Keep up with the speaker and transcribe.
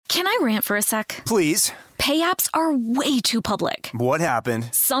Can I rant for a sec? Please. Pay apps are way too public. What happened?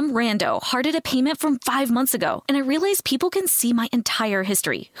 Some rando hearted a payment from 5 months ago, and I realized people can see my entire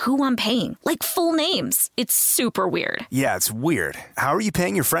history, who I'm paying, like full names. It's super weird. Yeah, it's weird. How are you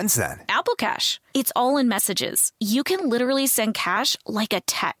paying your friends then? Apple Cash. It's all in messages. You can literally send cash like a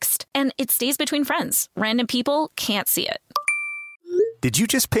text, and it stays between friends. Random people can't see it. Did you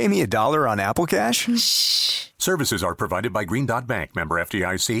just pay me $1 on Apple Cash? Shh. Services are provided by Green Dot Bank. Member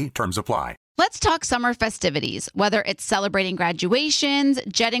FDIC. Terms apply. Let's talk summer festivities, whether it's celebrating graduations,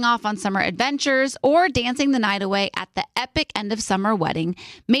 jetting off on summer adventures, or dancing the night away at the epic end of summer wedding.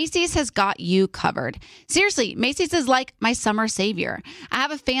 Macy's has got you covered. Seriously, Macy's is like my summer savior. I have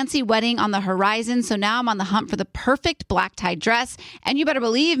a fancy wedding on the horizon, so now I'm on the hunt for the perfect black tie dress, and you better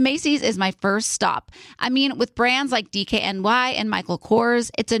believe Macy's is my first stop. I mean, with brands like DKNY and Michael Kors,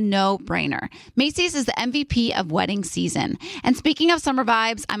 it's a no-brainer. Macy's is the MVP of wedding season. And speaking of summer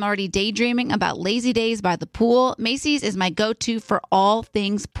vibes, I'm already daydreaming about lazy days by the pool. Macy's is my go-to for all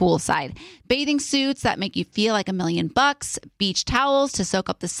things poolside. Bathing suits that make you feel like $1,000,000, beach towels to soak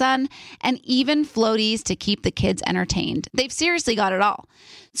up the sun, and even floaties to keep the kids entertained. They've seriously got it all.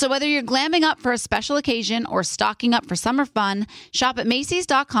 So whether you're glamming up for a special occasion or stocking up for summer fun, shop at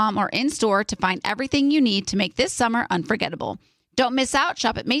Macys.com or in-store to find everything you need to make this summer unforgettable. Don't miss out.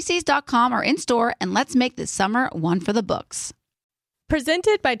 Shop at Macys.com or in-store, and let's make this summer one for the books.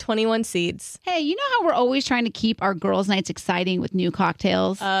 Presented by 21 Seeds. Hey, you know how we're always trying to keep our girls' nights exciting with new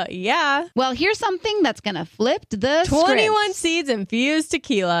cocktails? Yeah. Well, here's something that's going to flip the 21 script. Seeds infused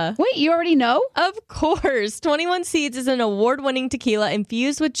tequila. Wait, you already know? Of course. 21 Seeds is an award-winning tequila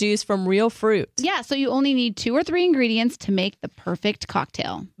infused with juice from real fruit. Yeah, so you only need 2 or 3 ingredients to make the perfect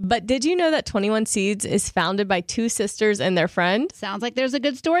cocktail. But did you know that 21 Seeds is founded by 2 sisters and their friend? Sounds like there's a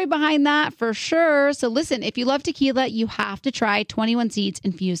good story behind that for sure. So listen, if you love tequila, you have to try 21 Seeds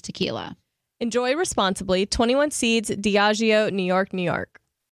infused tequila. Enjoy responsibly. 21 Seeds, Diageo, New York, New York.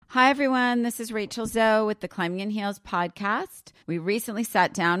 Hi, everyone. This is Rachel Zoe with the Climbing in Heels podcast. We recently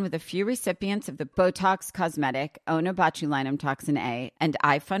sat down with a few recipients of the Botox Cosmetic, Onabotulinum Toxin A, and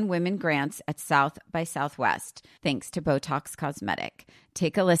iFund Women grants at South by Southwest, thanks to Botox Cosmetic.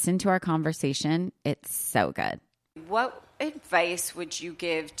 Take a listen to our conversation. It's so good. What advice would you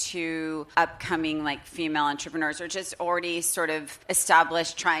give to upcoming female entrepreneurs or just already sort of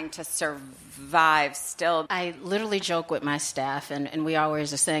established trying to survive still? I literally joke with my staff and we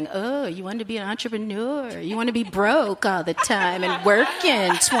always are saying, oh, you want to be an entrepreneur? You want to be broke all the time and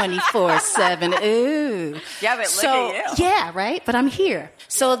working 24/7. Ooh. Yeah, but look at you. Yeah, right? But I'm here.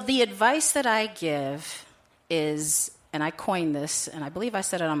 So the advice that I give is, and I coined this, and I believe I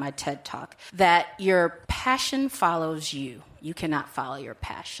said it on my TED Talk, that your passion follows you. You cannot follow your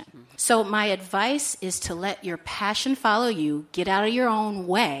passion. So my advice is to let your passion follow you, get out of your own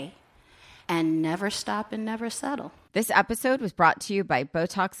way, and never stop and never settle. This episode was brought to you by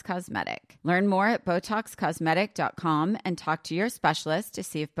Botox Cosmetic. Learn more at BotoxCosmetic.com and talk to your specialist to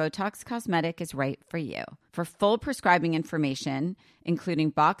see if Botox Cosmetic is right for you. For full prescribing information,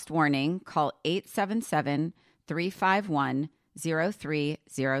 including boxed warning, call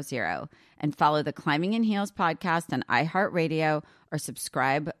 877-351-0300 and follow the Climbing in Heels podcast on iHeartRadio or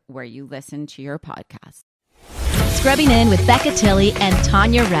subscribe where you listen to your podcast. Scrubbing In with Becca Tilley and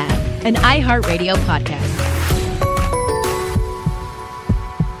Tanya Rabb, an iHeartRadio podcast.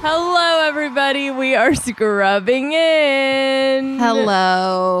 Hello, everybody. We are scrubbing in.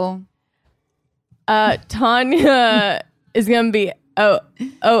 Hello. Tanya is going to be out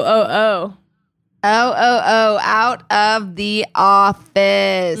of the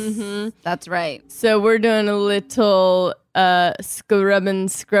office. Mm-hmm. That's right. So we're doing a little scrubbing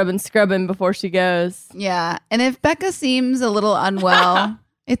before she goes. Yeah. And if Becca seems a little unwell,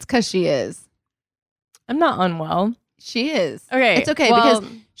 it's because she is. I'm not unwell. She is. Okay. It's okay because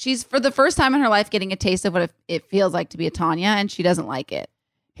she's, for the first time in her life, getting a taste of what it feels like to be a Tanya, and she doesn't like it.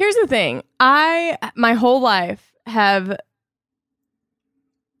 Here's the thing. My whole life have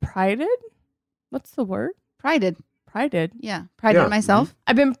prided? What's the word? Prided. Yeah. Prided myself.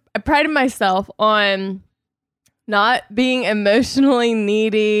 I prided myself on not being emotionally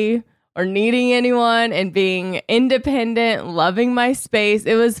needy or needing anyone and being independent, loving my space.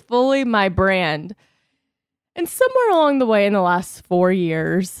 It was fully my brand. And somewhere along the way in the last 4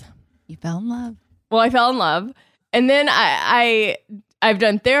 years, you fell in love. Well, I fell in love. And then I've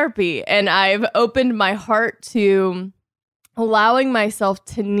done therapy and I've opened my heart to allowing myself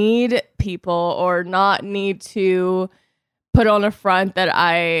to need people or not need to put on a front that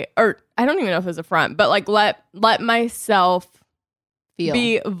I don't even know if it was a front, but let myself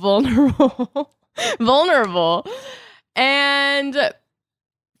be vulnerable. And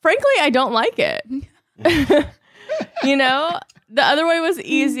frankly, I don't like it. You know, the other way was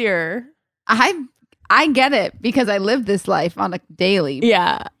easier. I get it because I live this life on a daily.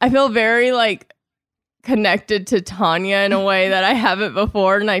 Yeah. I feel very like connected to Tanya in a way that I haven't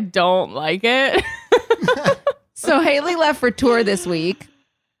before, and I don't like it. So Haley left for tour this week.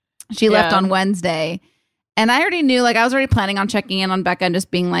 She left on Wednesday. And I already knew, like, I was already planning on checking in on Becca and just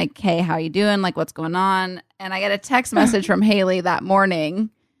being like, hey, how you doing? Like, what's going on? And I get a text message from Haley that morning.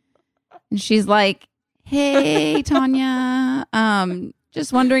 And she's like, hey, Tanya,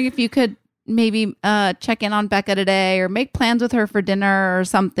 just wondering if you could maybe check in on Becca today or make plans with her for dinner or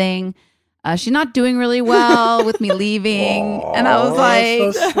something. She's not doing really well with me leaving. Aww, and I was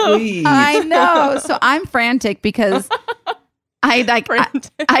like, so sweet. I know. So I'm frantic because I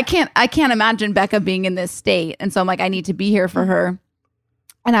can't imagine Becca being in this state. And so I'm like, I need to be here for her.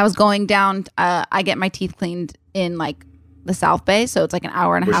 And I was going down, I get my teeth cleaned in like the South Bay. So it's like an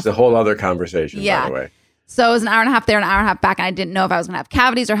hour and a half. Which is a whole other conversation, by the way. So it was an hour and a half there, an hour and a half back. And I didn't know if I was going to have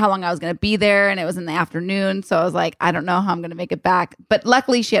cavities or how long I was going to be there. And it was in the afternoon. So I was like, I don't know how I'm going to make it back. But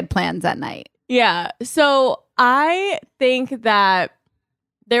luckily she had plans that night. Yeah. So I think that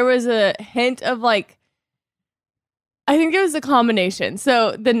there was a hint of like, I think it was a combination.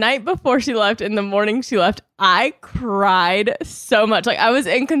 So the night before she left and the morning she left, I cried so much. Like I was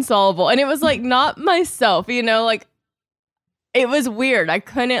inconsolable. And it was like not myself, you know, like it was weird. I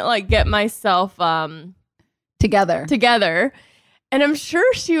couldn't like get myself together. And I'm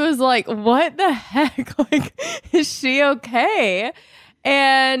sure she was like, what the heck? Like, is she okay?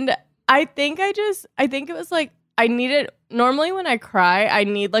 And I think it was like, I needed, normally when I cry, I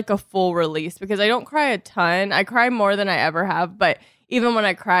need like a full release because I don't cry a ton. I cry more than I ever have. But even when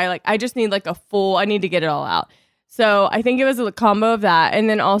I cry, like I just need like I need to get it all out. So I think it was a combo of that. And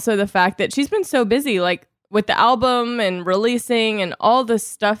then also the fact that she's been so busy, like with the album and releasing and all the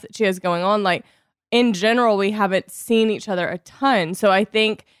stuff that she has going on, like in general, we haven't seen each other a ton. So I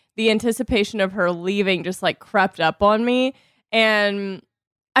think the anticipation of her leaving just like crept up on me. And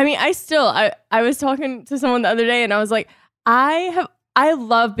I mean, I was talking to someone the other day and I was like, I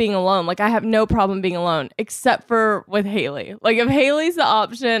love being alone. Like I have no problem being alone except for with Haley. Like if Haley's the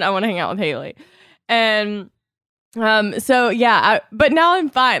option, I want to hang out with Haley. And so yeah, but now I'm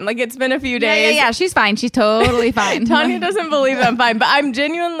fine. Like it's been a few days. Yeah, she's fine. She's totally fine. Tanya doesn't believe I'm fine, but I'm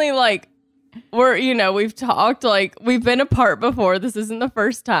genuinely like, we've talked, like we've been apart before. This isn't the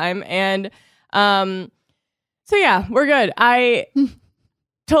first time. And so yeah, we're good.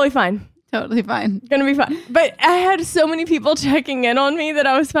 Totally fine. Gonna be fine. But I had so many people checking in on me that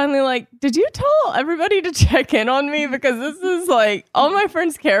I was finally like, did you tell everybody to check in on me? Because this is like, all my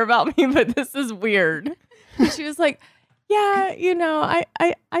friends care about me, but this is weird. And she was like, yeah, you know,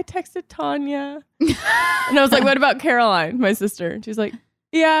 I texted Tanya. And I was like, what about Caroline, my sister? And she's like,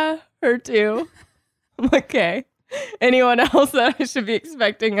 yeah, her too. I'm like, okay. Anyone else that I should be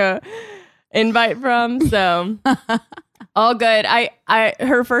expecting a invite from? So all good.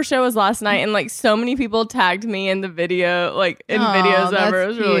 Her first show was last night, and like so many people tagged me in the video, like in videos ever. It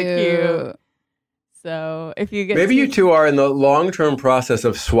was really cute. So if you get maybe you two are in the long-term process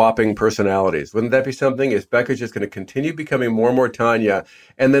of swapping personalities. Wouldn't that be something? Is Becca just going to continue becoming more and more Tanya,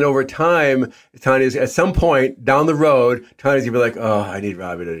 and then over time, Tanya's at some point down the road, Tanya's gonna be like, "Oh, I need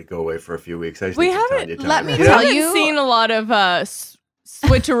Robbie to go away for a few weeks." We haven't. Let me tell you, seen a lot of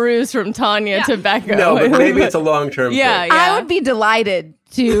switcheroos from Tanya to Becca. No, but maybe it's a long-term thing. Yeah. I would be delighted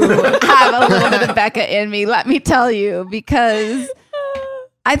to have a little bit of Becca in me, let me tell you, because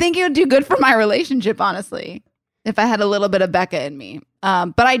I think it would do good for my relationship, honestly, if I had a little bit of Becca in me.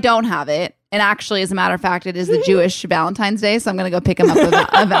 But I don't have it. And actually, as a matter of fact, it is the Jewish Valentine's Day, so I'm going to go pick him up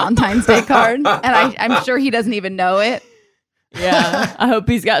a Valentine's Day card. And I'm sure he doesn't even know it. Yeah, I hope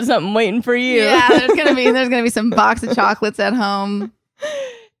he's got something waiting for you. Yeah, there's gonna be some box of chocolates at home.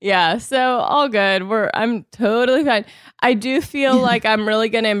 Yeah, so all good. I'm totally fine. I do feel like I'm really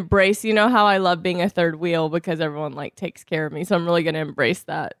gonna embrace, you know how I love being a third wheel because everyone like takes care of me. So I'm really gonna embrace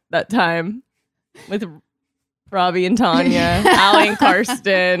that time with Robbie and Tanya, Allie and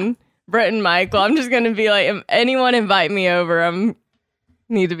Karsten, Britt and Michael. I'm just gonna be like, if anyone invite me over, I'm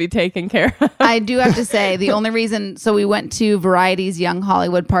need to be taken care of. I do have to say, the only reason, so we went to Variety's Young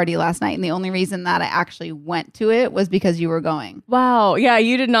Hollywood party last night, and the only reason that I actually went to it was because you were going. Wow. Yeah,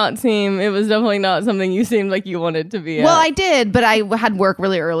 you did not seem, it was definitely not something you seemed like you wanted to be at. Well, I did, but I had work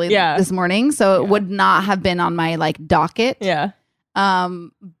really early this morning, so it would not have been on my like docket. Yeah.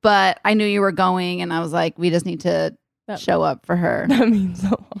 But I knew you were going, and I was like, we just need to show up for her. That means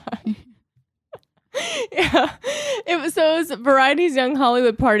a lot. Yeah. It was Variety's Young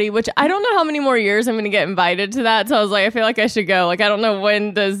Hollywood Party, which I don't know how many more years I'm going to get invited to that. So I was like, I feel like I should go. Like, I don't know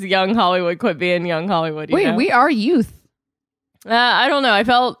when does Young Hollywood quit being Young Hollywood. You know? We are youth. I don't know.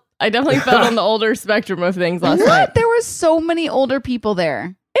 I definitely felt on the older spectrum of things last night. There were so many older people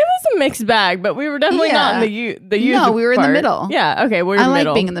there. It was a mixed bag, but we were definitely not in the youth. No, we were part. in the middle. Yeah. Okay. We're in I the like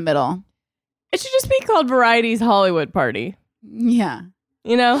middle. being in the middle. It should just be called Variety's Hollywood Party. Yeah.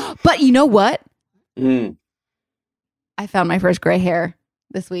 You know? But you know what? Mm. I found my first gray hair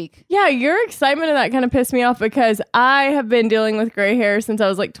this week. Yeah, your excitement of that kind of pissed me off because I have been dealing with gray hair since I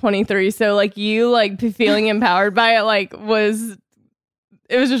was like 23. So like you like feeling empowered by it it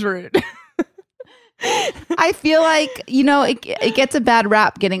was just rude. I feel like, it gets a bad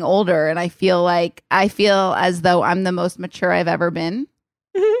rap getting older, and I feel as though I'm the most mature I've ever been.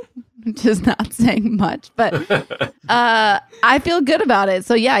 Which is not saying much, but I feel good about it.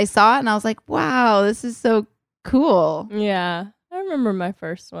 So yeah, I saw it and I was like, wow, this is so cool. Yeah. I remember my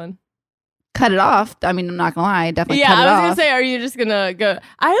first one. Cut it off. I mean, I'm not gonna lie, I definitely cut it I was off. gonna say, are you just gonna go?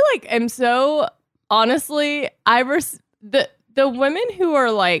 I am so honestly, the women who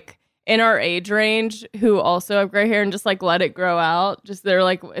are like in our age range who also have gray hair and just like let it grow out. Just they're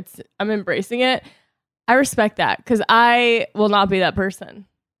like, I'm embracing it. I respect that because I will not be that person.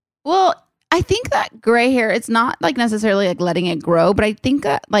 Well, I think that gray hair, it's not like necessarily like letting it grow, but I think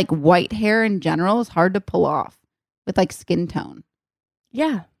that like white hair in general is hard to pull off with like skin tone.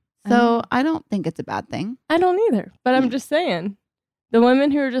 Yeah. So I don't think it's a bad thing. I don't either, but I'm just saying the women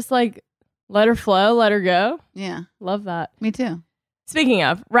who are just like, let her flow, let her go. Yeah. Love that. Me too. Speaking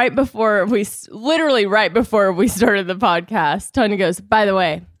of, right before we started the podcast, Tony goes, by the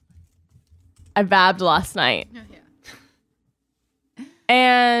way, I vabbed last night. Oh, yeah.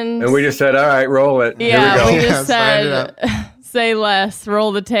 And we just said, all right, roll it. Yeah, Here we go. we just said, say less,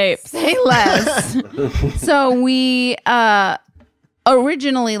 roll the tape. Say less. So we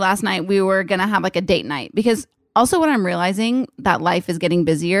originally last night we were gonna have like a date night, because also what I'm realizing that life is getting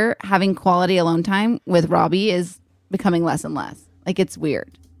busier. Having quality alone time with Robbie is becoming less and less. Like, it's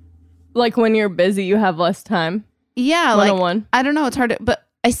weird. Like when you're busy, you have less time. Yeah, One-on-one. I don't know. It's hard to, but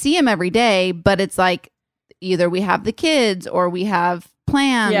I see him every day. But it's like either we have the kids or we have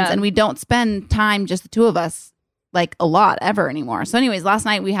plans, and we don't spend time just the two of us like a lot ever anymore. So anyways, last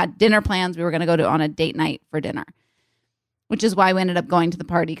night we had dinner plans. We were going to go on a date night for dinner, which is why we ended up going to the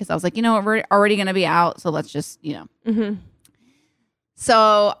party, because I was like, you know what, we're already going to be out, so let's just, Mm-hmm.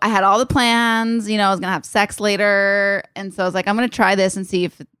 So I had all the plans, I was going to have sex later, and so I was like, I'm going to try this and see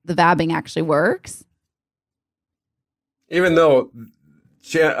if the vabbing actually works. Even though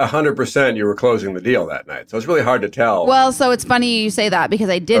 100% you were closing the deal that night. So it's really hard to tell. Well, so it's funny you say that, because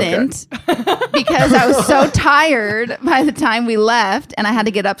I didn't. Because I was so tired by the time we left, and I had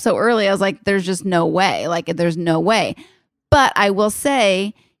to get up so early. I was like, there's just no way. There's no way. But I will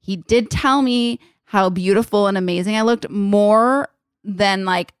say, he did tell me how beautiful and amazing I looked, more than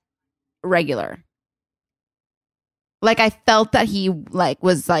regular. I felt that he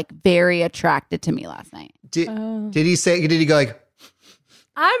was very attracted to me last night. Did he go like,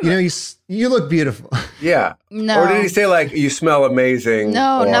 you look beautiful? Yeah. No. Or did he say you smell amazing?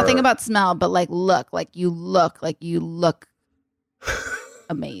 No, or... nothing about smell, but you look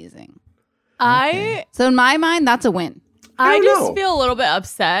amazing. So in my mind, that's a win. I just feel a little bit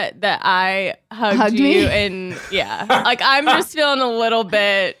upset that I hugged you me? and yeah. I'm just feeling a little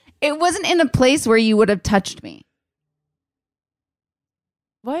bit. It wasn't in a place where you would have touched me.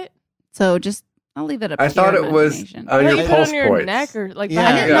 What? So I'll leave it up to I thought your it was imagination. on your pulse on your points. neck or I'm behind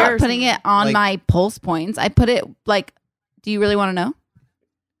your not ear or putting it on my pulse points. I put it do you really want to know?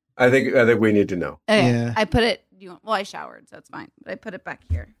 I think we need to know. Okay. Yeah. I put it, I showered, so it's fine. But I put it back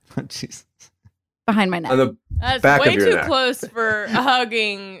here. Oh, jeez. Behind my neck. On the That's back way of your too neck. close for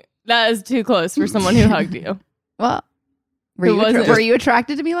hugging. That is too close for someone who hugged you. Well, Who wasn't- were you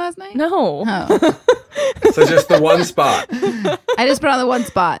attracted to me last night? No. Oh. So just the one spot I just put it on the one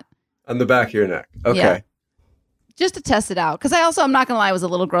spot. on the back of your neck. Okay. Yeah. Just to test it out. Because I'm not going to lie, I was a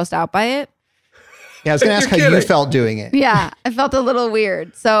little grossed out by it. Yeah, I was going to ask how You're you kidding. felt doing it. Yeah, I felt a little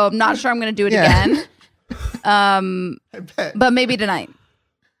weird. So I'm not sure I'm going to do it Yeah. again. I bet. But maybe tonight.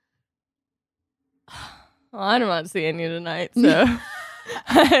 Well, I'm not seeing you tonight, so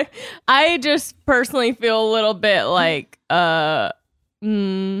I just personally feel a little bit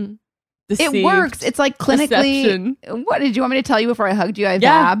deceived. It works. It's clinically. Deception. What did you want me to tell you before I hugged you? I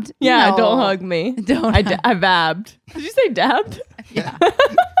Yeah. vabbed. Yeah, No. don't hug me. Don't. I vabbed. Did you say dabbed? Yeah.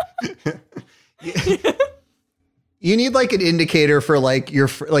 You need like an indicator for like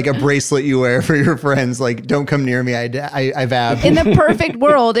like a bracelet you wear for your friends. Like, don't come near me. I vab. In the perfect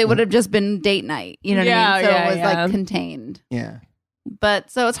world, it would have just been date night. You know what I mean? So it was like contained. Yeah.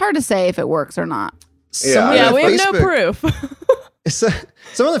 But so it's hard to say if it works or not. Yeah, we have no proof. So,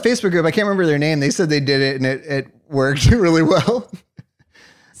 someone on the Facebook group, I can't remember their name. They said they did it and it worked really well.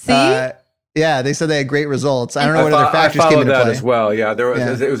 See? Yeah, they said they had great results. I don't know what other factors came into that play. as well. Yeah,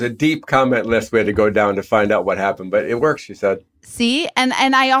 it was a deep comment list we had to go down to find out what happened, but it works, she said. See, and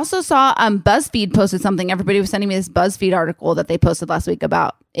I also saw BuzzFeed posted something. Everybody was sending me this BuzzFeed article that they posted last week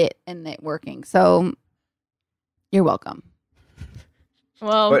about it and it working. So you're welcome.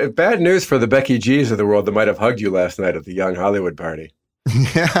 Well, but bad news for the Becky G's of the world that might have hugged you last night at the Young Hollywood party.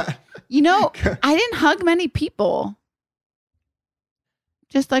 Yeah. You know, I didn't hug many people.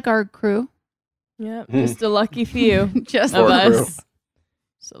 Just like our crew. Yeah, just a lucky few just of Poor us. crew.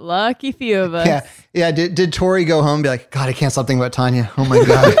 Just a lucky few of us. Yeah. Did Tori go home and be like, God, I can't stop thinking about Tanya. Oh my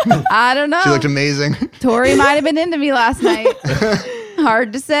God. I don't know. She looked amazing. Tori might have been into me last night.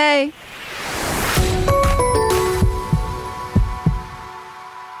 Hard to say.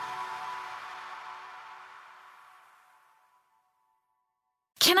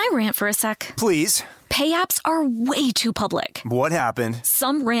 Can I rant for a sec? Please. Pay apps are way too public. What happened?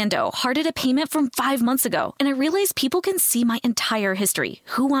 Some rando hearted a payment from 5 months ago, and I realized people can see my entire history,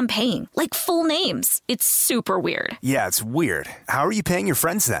 who I'm paying, like full names. It's super weird. Yeah, it's weird. How are you paying your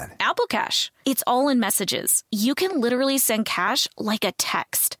friends then? Apple Cash. It's all in messages. You can literally send cash like a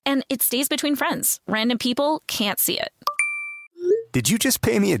text, and it stays between friends. Random people can't see it. Did you just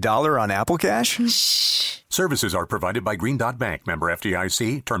pay me $1 on Apple Cash? Shh. Services are provided by Green Dot Bank. Member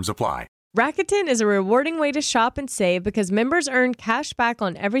FDIC. Terms apply. Rakuten is a rewarding way to shop and save because members earn cash back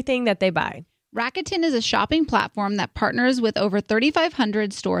on everything that they buy. Rakuten is a shopping platform that partners with over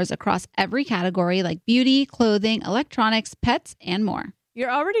 3,500 stores across every category like beauty, clothing, electronics, pets, and more.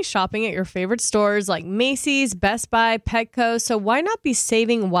 You're already shopping at your favorite stores like Macy's, Best Buy, Petco, so why not be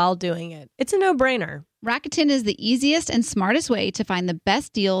saving while doing it? It's a no-brainer. Rakuten is the easiest and smartest way to find the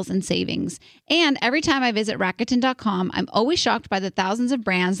best deals and savings. And every time I visit Rakuten.com, I'm always shocked by the thousands of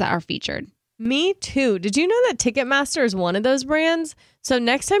brands that are featured. Me too. Did you know that Ticketmaster is one of those brands? So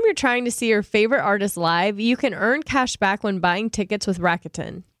next time you're trying to see your favorite artist live, you can earn cash back when buying tickets with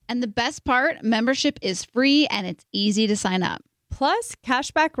Rakuten. And the best part, membership is free and it's easy to sign up. Plus,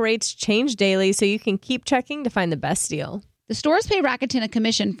 cashback rates change daily, so you can keep checking to find the best deal. The stores pay Rakuten a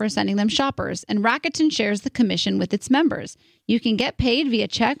commission for sending them shoppers, and Rakuten shares the commission with its members. You can get paid via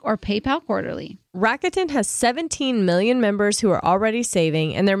check or PayPal quarterly. Rakuten has 17 million members who are already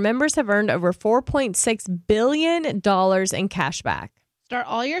saving, and their members have earned over $4.6 billion in cash back. Start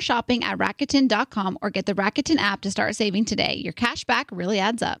all your shopping at Rakuten.com or get the Rakuten app to start saving today. Your cash back really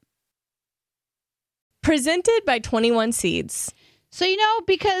adds up. Presented by 21 Seeds. So,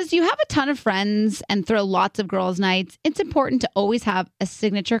 because you have a ton of friends and throw lots of girls' nights, it's important to always have a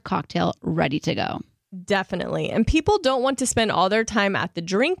signature cocktail ready to go. Definitely. And people don't want to spend all their time at the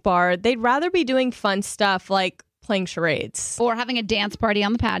drink bar. They'd rather be doing fun stuff like playing charades. Or having a dance party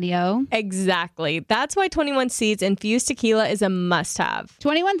on the patio. Exactly. That's why 21 Seeds infused tequila is a must-have.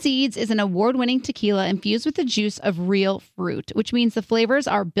 21 Seeds is an award-winning tequila infused with the juice of real fruit, which means the flavors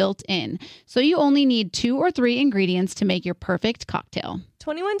are built in. So you only need 2 or 3 ingredients to make your perfect cocktail.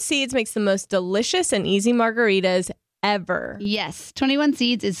 21 Seeds makes the most delicious and easy margaritas ever. Yes, 21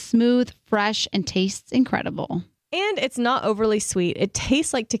 Seeds is smooth, fresh, and tastes incredible. And it's not overly sweet. It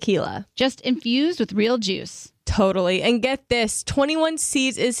tastes like tequila. Just infused with real juice. Totally. And get this, 21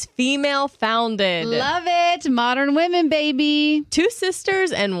 Seeds is female founded. Love it. Modern women, baby. 2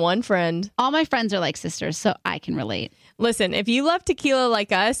 sisters and 1 friend. All my friends are like sisters, so I can relate. Listen, if you love tequila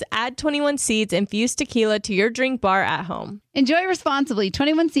like us, add 21 Seeds infused tequila to your drink bar at home. Enjoy responsibly.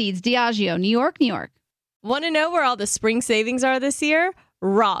 21 Seeds, Diageo, New York, New York. Want to know where all the spring savings are this year?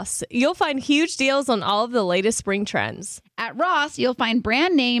 Ross. You'll find huge deals on all of the latest spring trends. At Ross, you'll find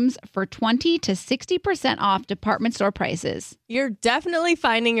brand names for 20 to 60% off department store prices. You're definitely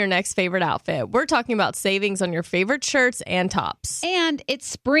finding your next favorite outfit. We're talking about savings on your favorite shirts and tops. And it's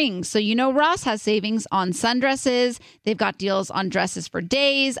spring, so Ross has savings on sundresses. They've got deals on dresses for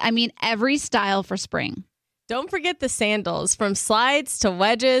days. I mean, every style for spring. Don't forget the sandals. From slides to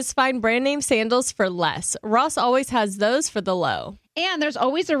wedges, find brand name sandals for less. Ross always has those for the low. And there's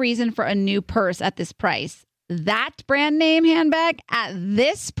always a reason for a new purse at this price. That brand name handbag at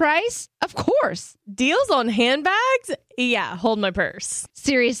this price? Of course. Deals on handbags? Yeah, hold my purse.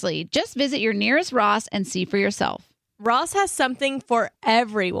 Seriously, just visit your nearest Ross and see for yourself. Ross has something for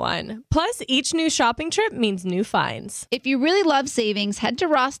everyone. Plus, each new shopping trip means new finds. If you really love savings, head to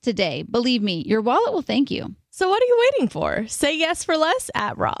Ross today. Believe me, your wallet will thank you. So what are you waiting for? Say yes for less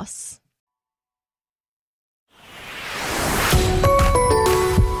at Ross.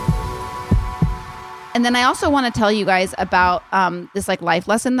 And then I also want to tell you guys about this like life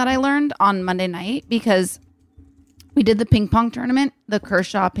lesson that I learned on Monday night, because we did the ping pong tournament, the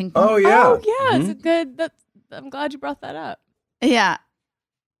Kershaw ping pong. Oh, yeah. Oh, yeah. It's good. I'm glad you brought that up. Yeah.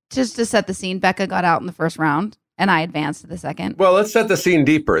 Just to set the scene, Becca got out in the first round and I advanced to the second. Well, let's set the scene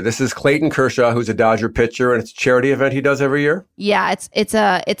deeper. This is Clayton Kershaw, who's a Dodger pitcher, and it's a charity event he does every year. Yeah,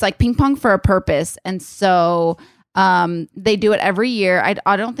 it's like ping pong for a purpose. And so they do it every year.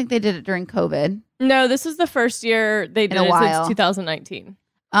 I don't think they did it during COVID. No, this is the first year they did it since 2019.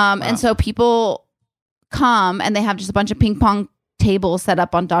 Wow. And so people come and they have just a bunch of ping pong tables set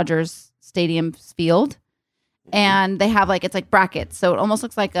up on Dodgers Stadium's field. And they have it's like brackets. So it almost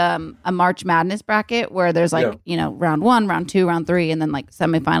looks like a March Madness bracket where there's round 1, round 2, round 3, and then like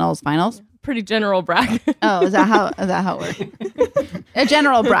semifinals, finals. Pretty general bracket. Oh, is that how it works? A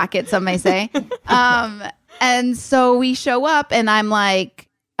general bracket, some may say. And so we show up and I'm like,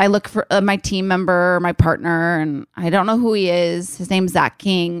 I look for my team member, my partner, and I don't know who he is. His name's Zach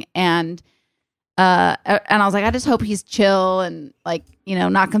King. And I was like, I just hope he's chill and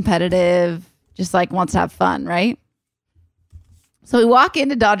not competitive, just wants to have fun, right? So we walk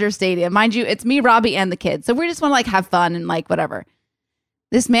into Dodger Stadium. Mind you, it's me, Robbie, and the kids. So we just want to have fun and whatever.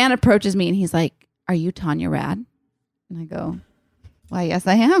 This man approaches me and he's like, "Are you Tanya Rad?" And I go, "Why, yes,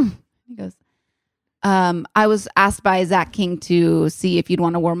 I am." He goes, I was asked by Zach King to see if you'd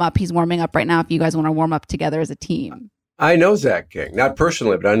want to warm up. He's warming up right now if you guys want to warm up together as a team. I know Zach King, not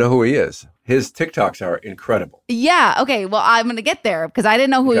personally, but I know who he is. His TikToks are incredible. Yeah. Okay. Well, I'm going to get there because I didn't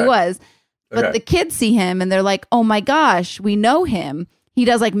know who he was. But the kids see him and they're like, "Oh my gosh, we know him. He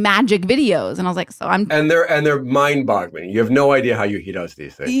does magic videos." And I was like, and they're mind-boggling. You have no idea how he does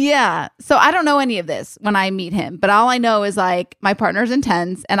these things. Yeah. So I don't know any of this when I meet him, but all I know is my partner's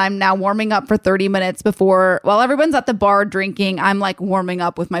intense and I'm now warming up for 30 minutes while everyone's at the bar drinking, I'm warming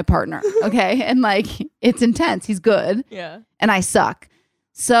up with my partner. Okay. And it's intense. He's good. Yeah. And I suck.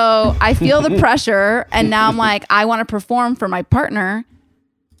 So I feel the pressure and now I'm I want to perform for my partner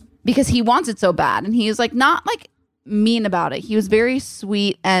because he wants it so bad. And he was not mean about it. He was very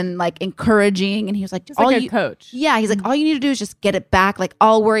sweet and encouraging, and he was just a coach. Yeah, he's all you need to do is just get it back.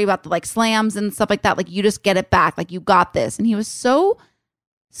 I'll worry about the slams and stuff like that. You just get it back. You got this. And he was so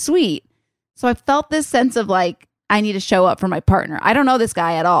sweet. So I felt this sense of I need to show up for my partner. I don't know this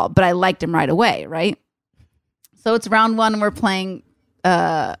guy at all, but I liked him right away, right? So it's round 1 and we're playing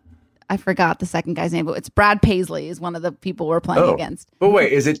I forgot the second guy's name, but it's Brad Paisley is one of the people we're playing against. But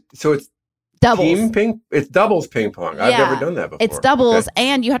wait, it's doubles. Team ping? It's doubles ping pong. I've never done that before. It's doubles,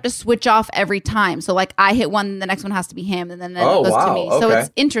 and you have to switch off every time. So I hit one, the next one has to be him, and then it goes to me. So it's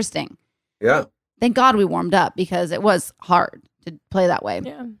interesting. Yeah. Thank God we warmed up because it was hard to play that way.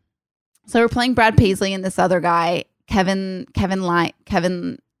 Yeah. So we're playing Brad Paisley and this other guy, Kevin. Federline.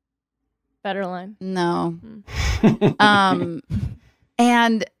 No.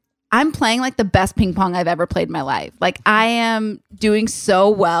 And I'm playing the best ping pong I've ever played in my life. I am doing so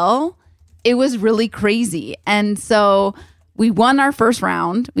well. It was really crazy. And so we won our first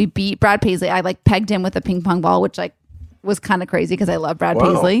round. We beat Brad Paisley. I pegged him with a ping pong ball, which was kind of crazy because I love Brad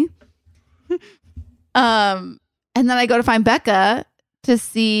Paisley. And then I go to find Becca to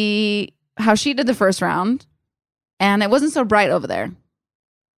see how she did the first round. And it wasn't so bright over there.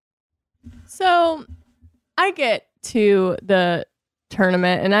 So I get to the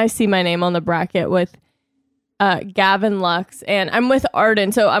tournament and I see my name on the bracket with Gavin Lux, and I'm with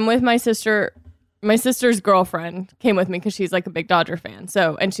Arden. So I'm with my sister. My sister's girlfriend came with me because she's a big Dodger fan.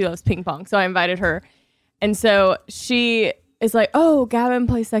 So, and she loves ping pong. So I invited her. And so she is like, "Oh, Gavin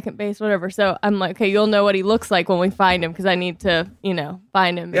plays second base, whatever." So I'm like, "Okay, you'll know what he looks like when we find him because I need to,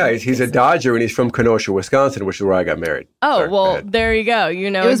 find him." Yeah, he's a Dodger and he's from Kenosha, Wisconsin, which is where I got married. Oh, Sorry, well, there you go.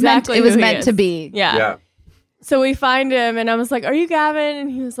 It was exactly it was who he meant is. to be. Yeah. So we find him and I was like, "Are you Gavin?"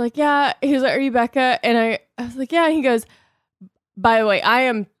 And he was like, "Yeah." He was like, "Are you Becca?" And I was like, "Yeah." And he goes, "By the way, I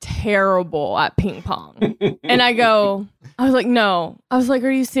am terrible at ping pong." And I was like, "No." I was like,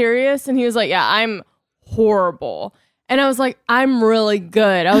 "Are you serious?" And he was like, "Yeah, I'm horrible." And I was like, "I'm really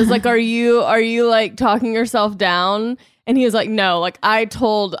good." I was like, Are you talking yourself down?" And he was like, "No, I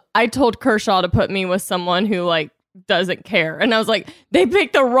told Kershaw to put me with someone who doesn't care." And I was like, "They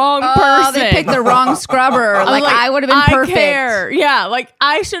picked the wrong person. They picked the wrong scrubber." I would have been perfect. I care. Yeah,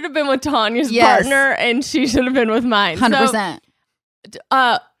 I should have been with Tanya's partner and she should have been with mine. 100%.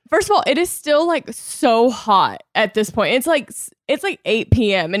 So, first of all, it is still so hot at this point. It's 8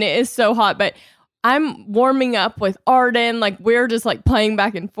 p.m. and it is so hot, but I'm warming up with Arden. We're just playing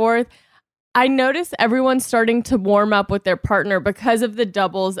back and forth. I notice everyone's starting to warm up with their partner because of the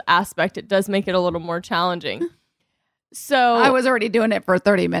doubles aspect. It does make it a little more challenging. So I was already doing it for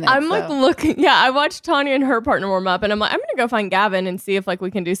 30 minutes. I'm like looking. Yeah, I watched Tanya and her partner warm up, and I'm like, I'm gonna go find Gavin and see if like we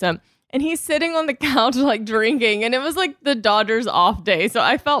can do some. And he's sitting on the couch like drinking, and it was like the Dodgers off day. So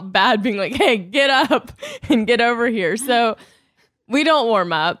I felt bad being like, hey, get up and get over here. So we don't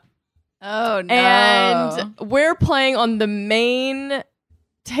warm up. Oh no! And we're playing on the main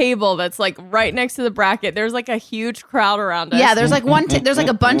table that's like right next to the bracket. There's like a huge crowd around us. Yeah, there's like there's like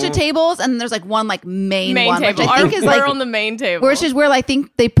a bunch of tables, and there's like one like main one, table. which I think is like we're on the main table, which is where I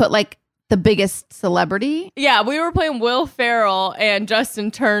think they put like the biggest celebrity. Yeah, we were playing Will Ferrell and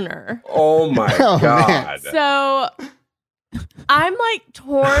Justin Turner. Oh my God! So I'm like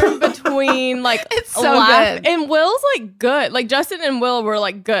torn between like it's so good, and Will's like good. Like Justin and Will were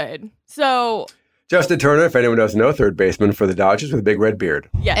like good. So. Justin Turner, if anyone doesn't know, third baseman for the Dodgers with a big red beard.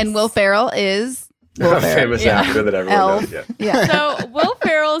 Yes. And Will Ferrell is a famous actor that everyone knows. Yeah. So Will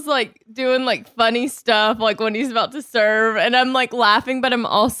Ferrell's like doing like funny stuff, like when he's about to serve, and I'm like laughing, but I'm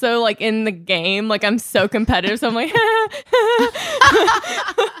also like in the game, like I'm so competitive, so I'm like,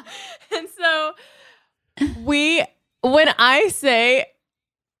 and so when I say.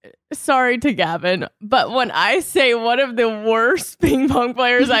 Sorry to Gavin, but when I say one of the worst ping pong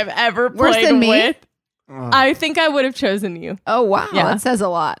players I've ever played with, I think I would have chosen you. Oh, wow. Yeah. That says a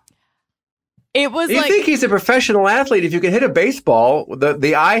lot. It was you think he's a professional athlete if you can hit a baseball,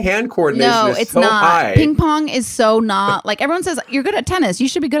 the eye-hand coordination is it's so not. high. Ping pong is so not. Like everyone says, you're good at tennis. You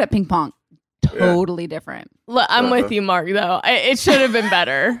should be good at ping pong. Totally different. I'm with you, Mark, though. It should have been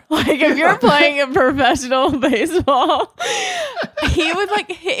better. Like, if you're playing a professional baseball, he would, like,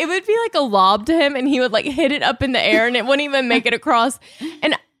 it would be like a lob to him, and he would, like, hit it up in the air, and it wouldn't even make it across.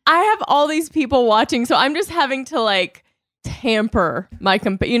 And I have all these people watching, so I'm just having to, like, tamper my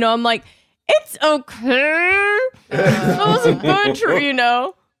I'm like, it's okay. That was a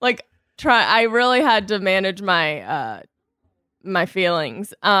good like, I really had to manage my, my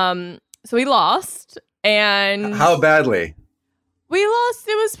feelings. So we lost, and how badly? We lost.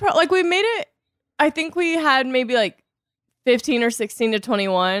 It was like we made it. I think we had maybe like 15 or 16 to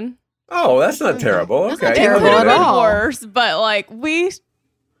 21. Oh, that's not terrible. That's okay, not terrible It could at have been all. worse, but like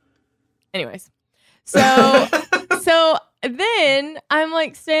anyways. So then I'm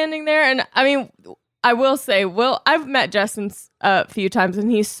like standing there, and I mean, I will say, I've met Justin a few times, and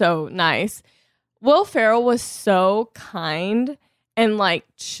he's so nice. Will Ferrell was so kind. And like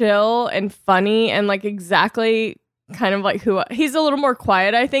chill and funny and like exactly kind of like he's a little more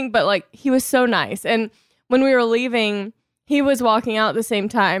quiet, I think, but like he was so nice. And when we were leaving, he was walking out at the same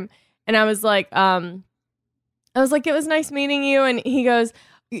time, and I was like, it was nice meeting you. And he was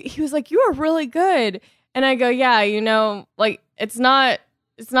like, you are really good. And I go, yeah, like it's not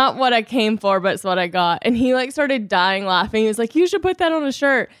what I came for, but it's what I got. And he like started dying laughing. He was like, you should put that on a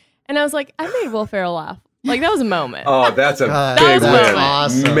shirt. And I was like, I made Will Ferrell laugh. Like, that was a moment. Oh, that's a big win.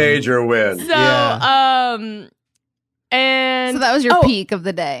 Awesome. Major win. So, and so that was your peak of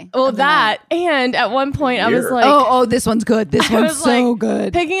the day. Well, and at one point I was like, oh, this one's good. This one's so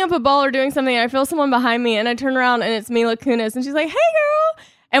good. Picking up a ball or doing something, I feel someone behind me, and I turn around, and it's Mila Kunis, and she's like, hey, girl.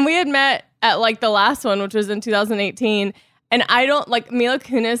 And we had met at like the last one, which was in 2018. And I don't like Mila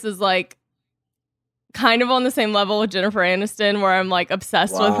Kunis is like kind of on the same level with Jennifer Aniston, where I'm like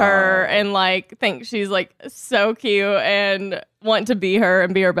obsessed with her and like think she's like so cute and want to be her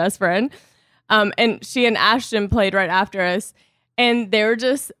and be her best friend. And she and Ashton played right after us, and they were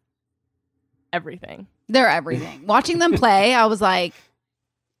just everything. They're everything. Watching them play, I was like,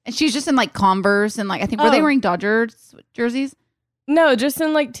 and she's just in like Converse and like I think were they wearing Dodgers jerseys? No, just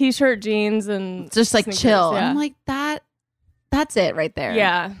in like t-shirt, jeans, and just like sneakers, chill. Yeah. And I'm like that's it right there.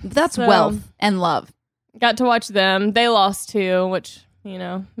 Yeah, that's wealth and love. Got to watch them. They lost too, which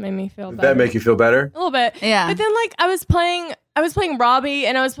made me feel better. That make you feel better? A little bit. Yeah. But then like I was playing Robbie,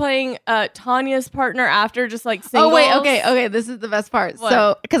 and I was playing Tanya's partner after, just like singles. Oh wait, okay. This is the best part. What?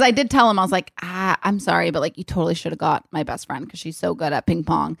 So because I did tell him, I was like, I'm sorry, but like you totally should have got my best friend because she's so good at ping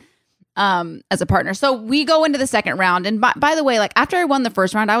pong as a partner. So we go into the second round, and by the way, like after I won the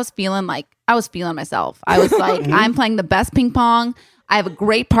first round, I was feeling myself. I was like, I'm playing the best ping pong. I have a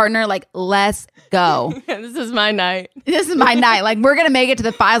great partner. Like, let's go. This is my night. This is my night. Like, we're going to make it to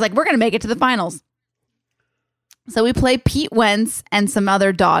the finals. Like, we're going to make it to the finals. So we play Pete Wentz and some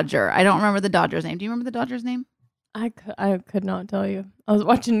other Dodger. I don't remember the Dodger's name. Do you remember the Dodger's name? I could not tell you. I was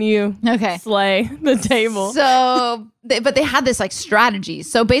watching you slay the table. So, but they had this like strategy.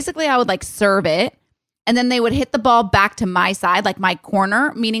 So basically I would like serve it, and then they would hit the ball back to my side, like my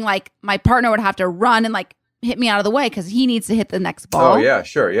corner, meaning like my partner would have to run and like hit me out of the way because he needs to hit the next ball. Oh, yeah,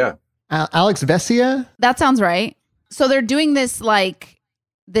 sure, yeah. Alex Vesia? That sounds right. So they're doing this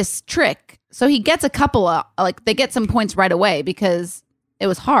this trick. So he gets a couple of they get some points right away because it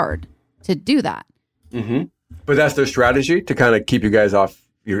was hard to do that. Mm-hmm. But that's their strategy to kind of keep you guys off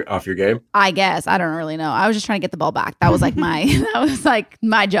your game. I guess. I don't really know. I was just trying to get the ball back. That was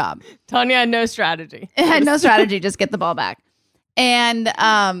my job. Tanya had no strategy. It had no strategy. Just get the ball back. And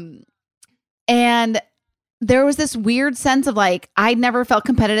there was this weird sense of I never felt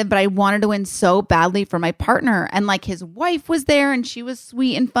competitive, but I wanted to win so badly for my partner. And his wife was there and she was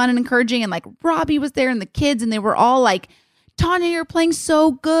sweet and fun and encouraging. And Robbie was there and the kids, and they were all Tanya, you're playing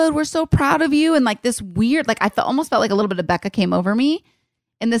so good. We're so proud of you. And this weird, I almost felt like a little bit of Becca came over me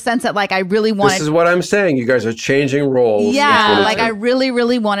in the sense that I really wanted. This is what I'm saying. You guys are changing roles. Yeah. I really,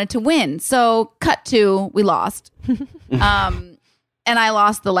 really wanted to win. So cut to, we lost. And I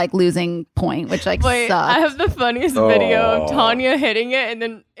lost the losing point, which sucked. I have the funniest video of Tanya hitting it, and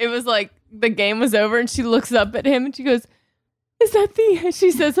then it was the game was over, and she looks up at him and she goes, "Is that the?" She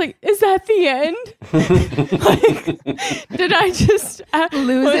says, "Is that the end?" Did I just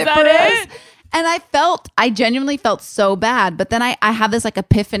lose was it that for it? us? And I genuinely felt so bad. But then I have this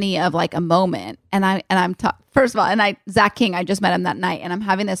epiphany of a moment, and I'm first of all, and Zach King, I just met him that night, and I'm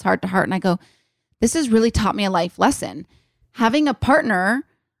having this heart to heart, and I go, this has really taught me a life lesson. Having a partner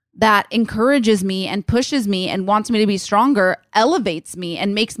that encourages me and pushes me and wants me to be stronger elevates me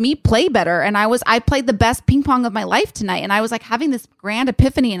and makes me play better. And I played the best ping pong of my life tonight. And I was having this grand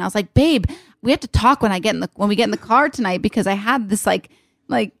epiphany. And I was like, babe, we have to talk when we get in the car tonight, because I had this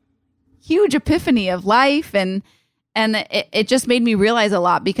huge epiphany of life. And it just made me realize a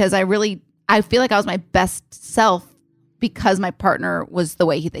lot, because I feel like I was my best self because my partner was the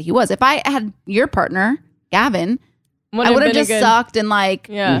way that he was. If I had your partner, Gavin, I would have just sucked and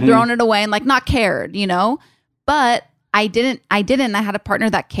thrown it away and not cared, but I didn't. And I had a partner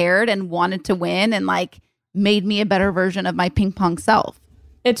that cared and wanted to win and made me a better version of my ping pong self.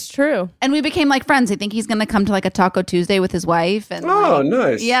 It's true. And we became friends. I think he's going to come to a Taco Tuesday with his wife. And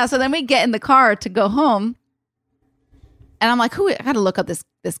nice. Yeah. So then we get in the car to go home, and I'm like, I got to look up this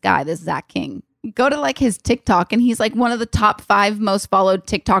guy, this Zach King. Go to his TikTok, and he's one of the top 5 most followed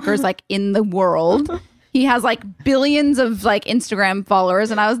TikTokers in the world. He has billions of Instagram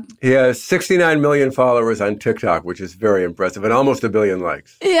followers, and he has 69 million followers on TikTok, which is very impressive, and almost 1 billion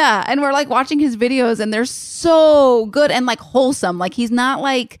likes. Yeah, and we're watching his videos, and they're so good and wholesome. He's not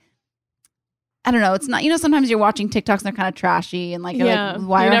I don't know. It's not, sometimes you're watching TikToks and they're kind of trashy and how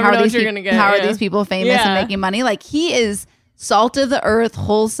are these people famous and making money? He is salt of the earth,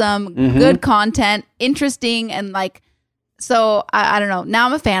 wholesome, good content, interesting, and so I don't know. Now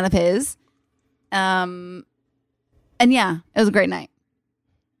I'm a fan of his. And yeah, it was a great night.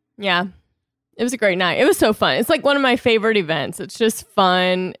 Yeah, it was a great night. It was so fun. It's one of my favorite events. It's just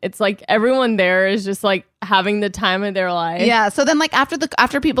fun. It's everyone there is just having the time of their life. Yeah. So then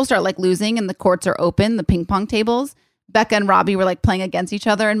after people start losing and the courts are open, the ping pong tables, Becca and Robbie were playing against each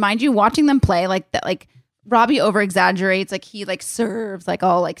other. And mind you, watching them play that, Robbie over exaggerates, he serves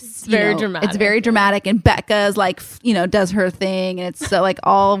all very dramatic. It's very dramatic, and Becca's does her thing, and it's so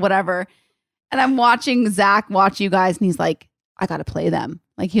all whatever. And I'm watching Zach watch you guys, and he's like, I got to play them.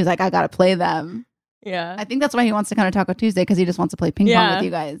 He was I got to play them. Yeah. I think that's why he wants to come to Taco Tuesday, because he just wants to play ping pong with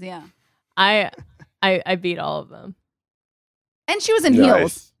you guys. Yeah. I beat all of them. And she was in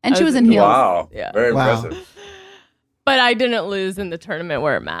heels. And she was in heels. Wow. Yeah. Very impressive. But I didn't lose in the tournament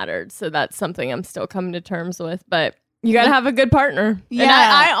where it mattered. So that's something I'm still coming to terms with. But you got to have a good partner. Yeah. And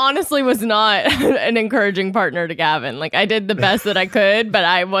I honestly was not an encouraging partner to Gavin. I did the best that I could, but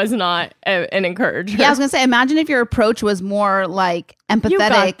I was not an encourager. Yeah, I was going to say, imagine if your approach was more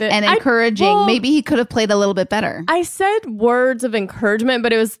empathetic and encouraging. Maybe he could have played a little bit better. I said words of encouragement,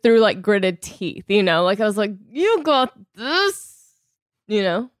 but it was through gritted teeth, I was you got this,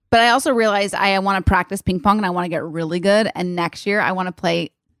 But I also realized I want to practice ping pong and I want to get really good. And next year I want to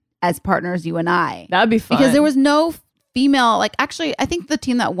play as partners, you and I. That'd be fun. Because there was no female, actually, I think the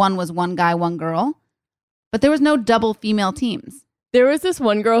team that won was one guy, one girl, but there was no double female teams. There was this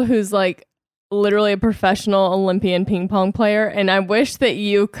one girl who's literally a professional Olympian ping pong player, and I wish that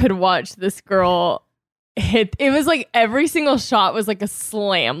you could watch this girl hit. It was every single shot was a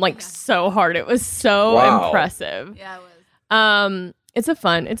slam, so hard. It was so impressive. Yeah, it was. It's a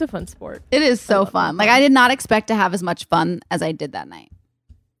fun sport. It is so fun. I did not expect to have as much fun as I did that night.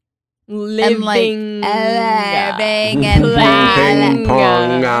 Living and Ping and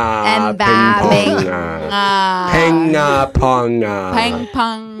pong, ping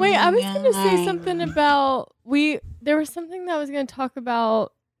pong. Wait, I was going to say something about there was something that I was going to talk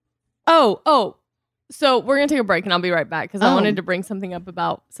about. Oh, So we're going to take a break and I'll be right back because I wanted to bring something up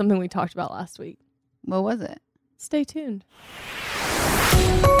about something we talked about last week. What was it? Stay tuned.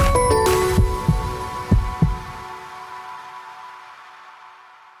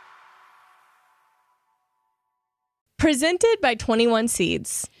 Presented by 21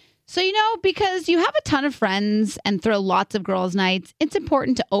 Seeds. So, because you have a ton of friends and throw lots of girls' nights, it's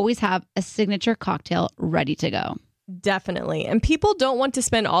important to always have a signature cocktail ready to go. Definitely. And people don't want to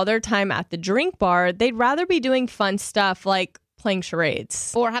spend all their time at the drink bar. They'd rather be doing fun stuff like playing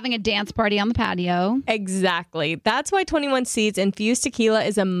charades. Or having a dance party on the patio. Exactly. That's why 21 Seeds infused tequila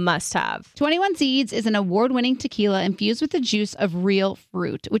is a must-have. 21 Seeds is an award-winning tequila infused with the juice of real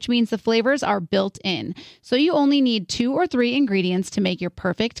fruit, which means the flavors are built in. So you only need 2 or 3 ingredients to make your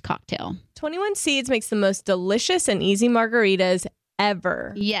perfect cocktail. 21 Seeds makes the most delicious and easy margaritas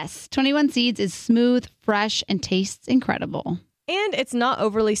ever. Yes, 21 Seeds is smooth, fresh, and tastes incredible. And it's not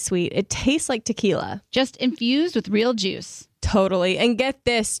overly sweet. It tastes like tequila. Just infused with real juice. Totally. And get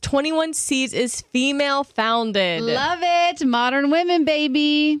this, 21 Seeds is female founded. Love it. Modern women,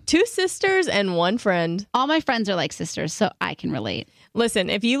 baby. 2 sisters and 1 friend. All my friends are like sisters, so I can relate. Listen,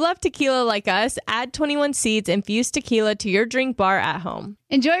 if you love tequila like us, add 21 Seeds infused tequila to your drink bar at home.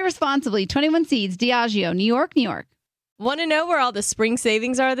 Enjoy responsibly. 21 Seeds, Diageo, New York, New York. Want to know where all the spring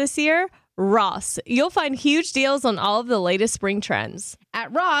savings are this year? Ross. You'll find huge deals on all of the latest spring trends.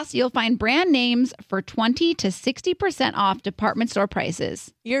 At Ross, you'll find brand names for 20 to 60% off department store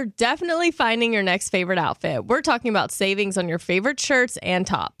prices. You're definitely finding your next favorite outfit. We're talking about savings on your favorite shirts and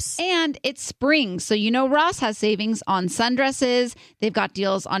tops. And it's spring, so Ross has savings on sundresses. They've got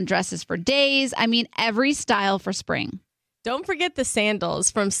deals on dresses for days. I mean, every style for spring. Don't forget the sandals.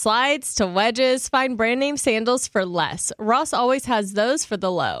 From slides to wedges, find brand name sandals for less. Ross always has those for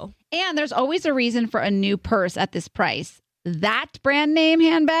the low. And there's always a reason for a new purse at this price. That brand name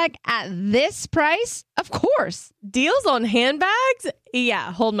handbag at this price? Of course. Deals on handbags?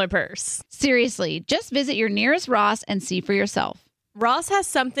 Yeah, hold my purse. Seriously, just visit your nearest Ross and see for yourself. Ross has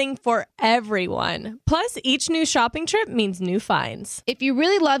something for everyone. Plus, each new shopping trip means new finds. If you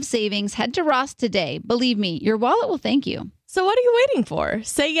really love savings, head to Ross today. Believe me, your wallet will thank you. So what are you waiting for?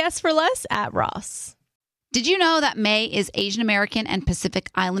 Say yes for less at Ross. Did you know that May is Asian American and Pacific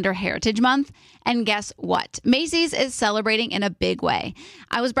Islander Heritage Month? And guess what? Macy's is celebrating in a big way.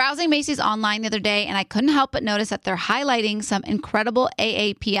 I was browsing Macy's online the other day, and I couldn't help but notice that they're highlighting some incredible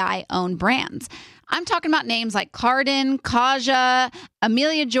AAPI-owned brands. I'm talking about names like Cardin, Kaja,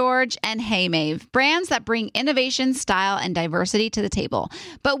 Amelia George, and Hey Mave, brands that bring innovation, style, and diversity to the table.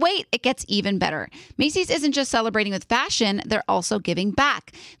 But wait, it gets even better. Macy's isn't just celebrating with fashion, they're also giving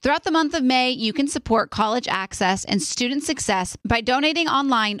back. Throughout the month of May, you can support college access and student success by donating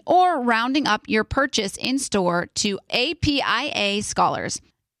online or rounding up your purchase in store to APIA Scholars.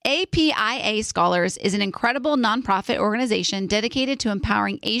 APIA Scholars is an incredible nonprofit organization dedicated to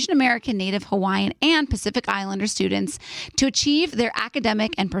empowering Asian American, Native Hawaiian, and Pacific Islander students to achieve their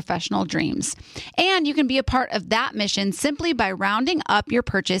academic and professional dreams. And you can be a part of that mission simply by rounding up your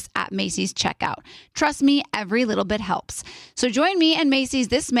purchase at Macy's checkout. Trust me, every little bit helps. So join me and Macy's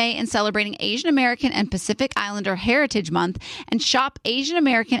this May in celebrating Asian American and Pacific Islander Heritage Month and shop Asian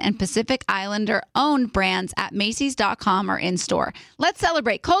American and Pacific Islander owned brands at Macys.com or in store. Let's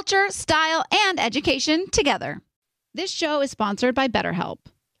celebrate culture, style, and education together. This show is sponsored by BetterHelp.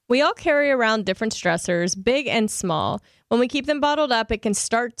 We all carry around different stressors, big and small. When we keep them bottled up, it can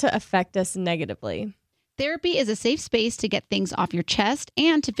start to affect us negatively. Therapy is a safe space to get things off your chest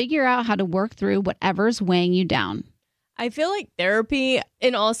and to figure out how to work through whatever's weighing you down. I feel like therapy,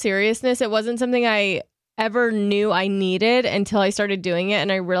 in all seriousness, it wasn't something I ever knew I needed until I started doing it,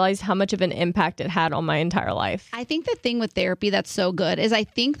 and I realized how much of an impact it had on my entire life. I think the thing with therapy that's so good is I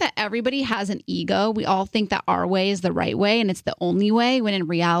think that everybody has an ego. We all think that our way is the right way and it's the only way, when in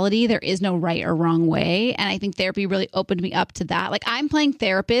reality there is no right or wrong way. And I think therapy really opened me up to that. Like, I'm playing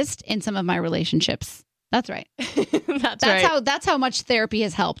therapist in some of my relationships. That's right. That's right. That's how much therapy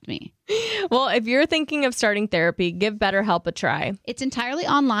has helped me. Well, if you're thinking of starting therapy, give BetterHelp a try. It's entirely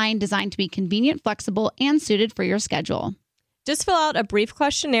online, designed to be convenient, flexible, and suited for your schedule. Just fill out a brief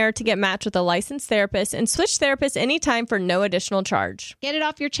questionnaire to get matched with a licensed therapist and switch therapists anytime for no additional charge. Get it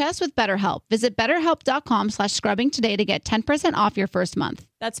off your chest with BetterHelp. Visit BetterHelp.com/scrubbing today to get 10% off your first month.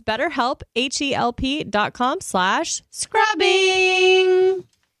 That's BetterHelp, HELP.com/scrubbing.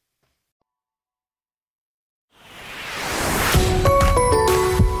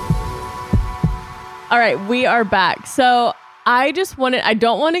 All right, we are back. So I don't want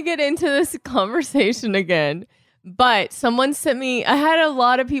to get into this conversation again, but I had a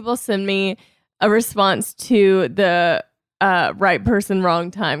lot of people send me a response to the right person, wrong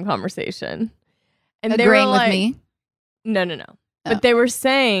time conversation. And Agreeing they were with like, me? No. Oh. But they were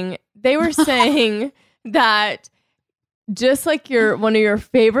saying that just like one of your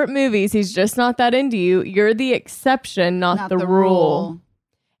favorite movies, he's just not that into you. You're the exception, not the rule.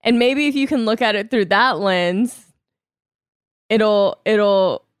 And maybe if you can look at it through that lens,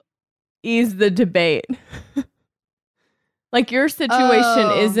 it'll ease the debate. Like your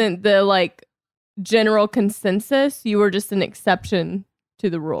situation isn't the like general consensus. You were just an exception to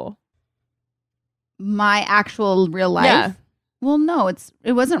the rule. My actual real life? Yeah. Well, no,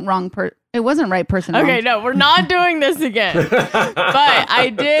 it wasn't wrong. It wasn't right person. Okay, wrong. no, we're not doing this again. But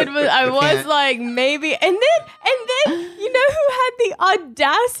I was like, maybe. And then, you know who had the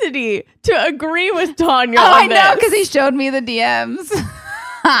audacity to agree with Tanya on I this? know, because he showed me the DMs.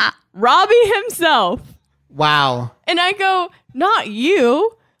 Robbie himself. Wow. And I go, not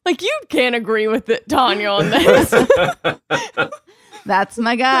you. Like, you can't agree with it, Tanya, on this. That's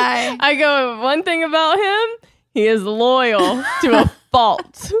my guy. I go, one thing about him, he is loyal to a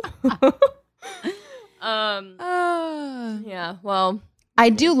fault. Yeah, well, I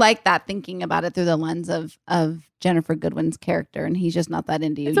do like that, thinking about it through the lens of Jennifer Goodwin's character, and he's just not that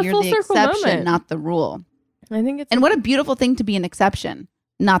into you. It's a You're full the circle exception, moment. not the rule. I think it's And what a beautiful thing to be an exception,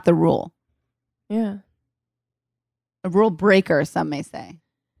 not the rule. yeah. A rule breaker, some may say.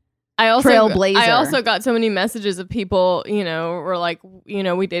 I also Trailblazer. got so many messages of people, were like,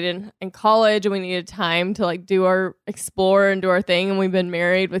 we dated in college and we needed time to like explore and do our thing. And we've been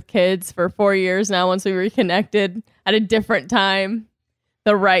married with kids for 4 years now once we reconnected at a different time,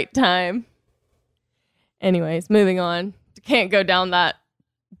 the right time. Anyways, moving on. Can't go down that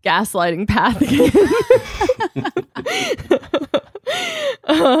gaslighting path again.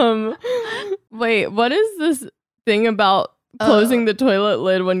 Wait, what is this thing about closing the toilet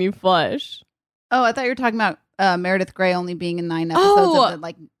lid when you flush? Oh, I thought you were talking about Meredith Grey only being in 9 episodes of the,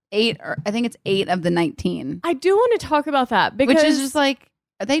 like 8, or I think it's 8 of the 19. I do want to talk about that because Which is just like,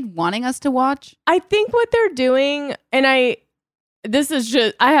 are they wanting us to watch? I think what they're doing, and I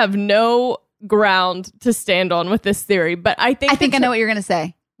have no ground to stand on with this theory, but I think I know what you're going to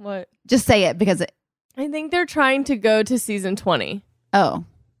say. What? Just say it, because I think they're trying to go to season 20. Oh.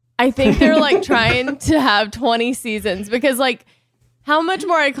 I think they're like trying to have 20 seasons, because like how much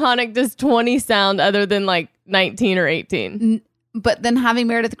more iconic does 20 sound other than like 19 or 18? But then having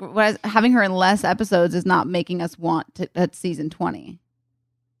having her in less episodes is not making us want to at season 20.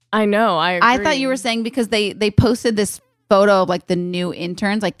 I know. I thought you were saying because they posted this photo of like the new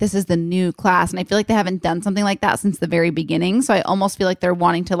interns, like this is the new class, and I feel like they haven't done something like that since the very beginning. So I almost feel like they're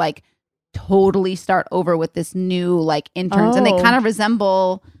wanting to like totally start over with this new like interns, and they kind of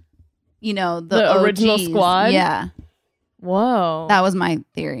resemble, the original OGs. squad. Yeah. Whoa. That was my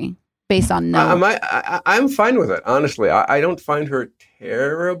theory based on no. I'm fine with it, honestly. I don't find her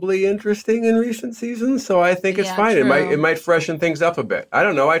terribly interesting in recent seasons, so I think it's fine. True. It might freshen things up a bit. I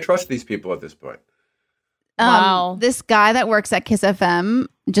don't know. I trust these people at this point. Wow. This guy that works at Kiss FM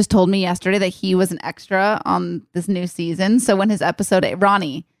just told me yesterday that he was an extra on this new season. So when his episode,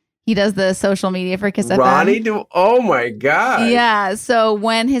 Ronnie, he does the social media for Kiss FM. Oh my God. Yeah. So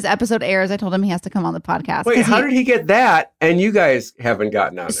when his episode airs, I told him he has to come on the podcast. Wait, how did he get that? And you guys haven't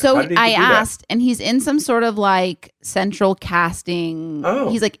gotten on it. So I asked, and he's in some sort of like central casting. Oh,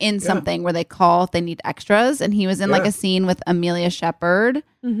 he's like in something where they call if they need extras. And he was in like a scene with Amelia Shepherd.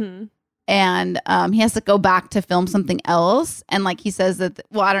 Mm-hmm. And he has to go back to film something else. And like he says that,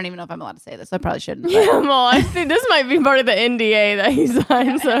 I don't even know if I'm allowed to say this. I probably shouldn't. Yeah, well, I think this might be part of the NDA that he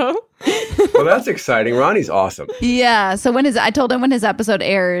signed. So, well, that's exciting. Ronnie's awesome. Yeah. So I told him when his episode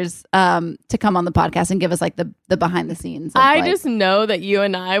airs to come on the podcast and give us like the behind the scenes. I just know that you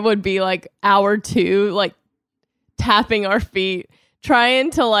and I would be like hour 2, like tapping our feet,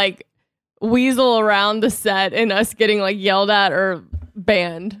 trying to like weasel around the set and us getting like yelled at or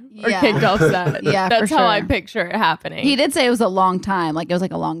banned or kicked off set. Yeah, that's for how I sure. picture it happening. He did say it was a long time, like it was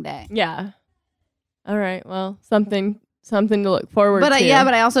like a long day. Yeah. All right. Well, something to look forward to. But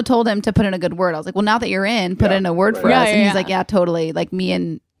I also told him to put in a good word. I was like, well, now that you're in, put in a word for us. And he's like, yeah, totally. Like me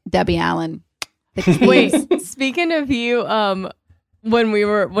and Debbie Allen. Wait, speaking of you, when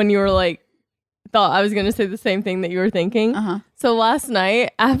you were like, thought I was going to say the same thing that you were thinking. So last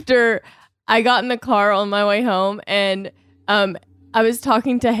night after I got in the car on my way home, and I was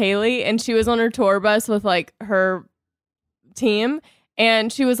talking to Haley, and she was on her tour bus with like her team,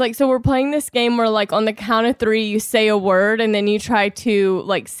 and she was like, so we're playing this game where like on the count of 3 you say a word, and then you try to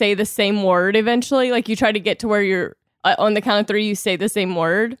like say the same word eventually, like you try to get to where you're on the count of 3 you say the same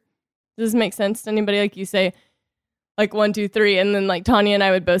word. Does this make sense to anybody? Like you say like 1, 2, 3, and then like Tanya and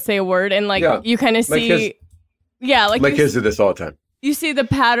I would both say a word, and like you kind of see my kids do this all the time. you see the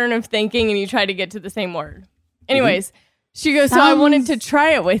pattern of thinking and you try to get to the same word. Anyways, she goes, so I wanted to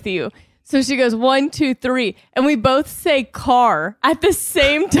try it with you. So she goes, 1, 2, 3. And we both say car at the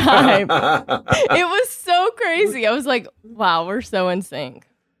same time. It was so crazy. I was like, wow, we're so in sync.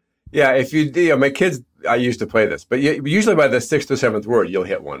 Yeah, if my kids, I used to play this, but usually by the 6th or 7th word, you'll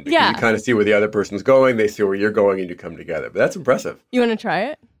hit one. Because you kind of see where the other person's going, they see where you're going, and you come together. But that's impressive. You want to try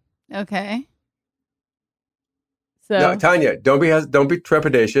it? Okay. So no, Tanya, don't be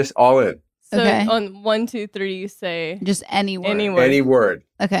trepidatious. All in. So okay. On 1, 2, 3, you say just any word. Any word.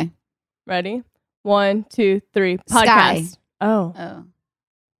 Okay. Ready? 1, 2, 3. Podcast. Sky. Oh.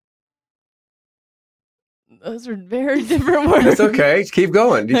 Those are very different words. That's okay. Just keep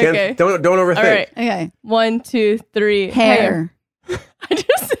going. You can't. Don't overthink. All right. Okay. 1, 2, 3. Hair. I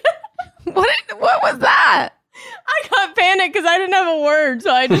just. What was that? I got panicked because I didn't have a word,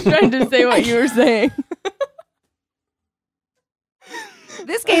 so I just tried to say what you were saying.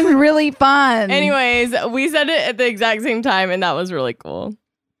 This game's really fun. Anyways, we said it at the exact same time, and that was really cool.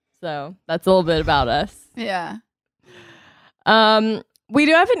 So that's a little bit about us. Yeah. We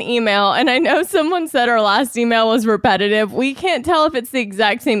do have an email, and I know someone said our last email was repetitive. We can't tell if it's the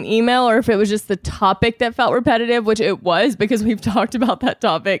exact same email or if it was just the topic that felt repetitive, which it was because we've talked about that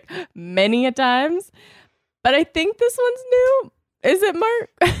topic many a times. But I think this one's new. Is it,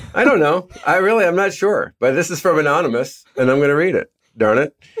 Mark? I don't know. I'm not sure. But this is from Anonymous, and I'm going to read it. Darn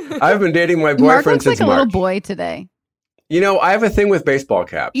it. I've been dating my boyfriend Mark looks since like a March. little boy today. You know, I have a thing with baseball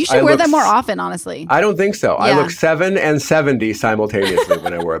caps. You should wear them more often, honestly. I don't think so. Yeah. I look 7 and 70 simultaneously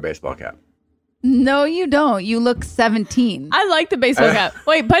when I wear a baseball cap. No, you don't. You look 17. I like the baseball cap.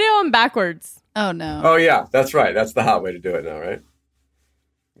 Wait, put it on backwards. Oh, no. Oh, yeah. That's right. That's the hot way to do it now, right?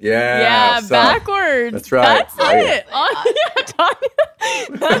 Yeah, backwards. That's right. That's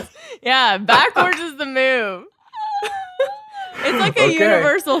it. Yeah, backwards is the move. It's like a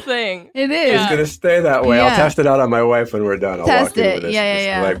universal thing. It is. It's going to stay that way. Yeah. I'll test it out on my wife when we're done. I'll Test walk in it. with this.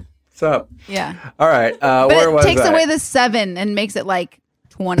 Yeah. Like, what's up? Yeah. All right. But where it was takes I? away the 7 and makes it like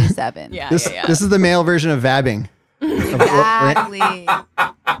 27. This is the male version of vabbing. Exactly.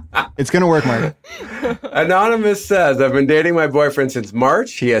 It's going to work, Mark. Anonymous says, I've been dating my boyfriend since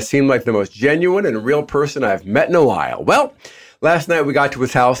March. He has seemed like the most genuine and real person I've met in a while. Well, last night we got to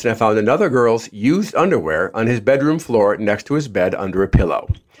his house and I found another girl's used underwear on his bedroom floor next to his bed under a pillow.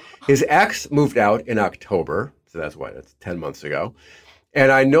 His ex moved out in October, so that's 10 months ago.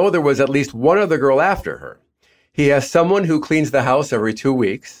 And I know there was at least one other girl after her. He has someone who cleans the house every 2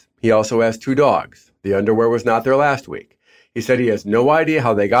 weeks. He also has 2 dogs. The underwear was not there last week. He said he has no idea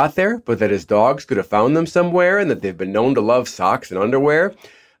how they got there, but that his dogs could have found them somewhere and that they've been known to love socks and underwear.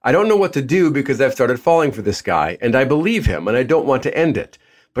 I don't know what to do because I've started falling for this guy, and I believe him, and I don't want to end it.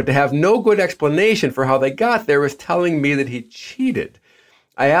 But to have no good explanation for how they got there is telling me that he cheated.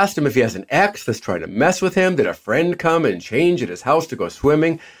 I asked him if he has an ex that's trying to mess with him. Did a friend come and change at his house to go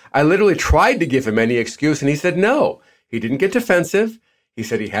swimming? I literally tried to give him any excuse, and he said no. He didn't get defensive. He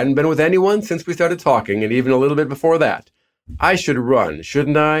said he hadn't been with anyone since we started talking, and even a little bit before that. I should run,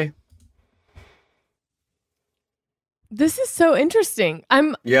 shouldn't I? This is so interesting.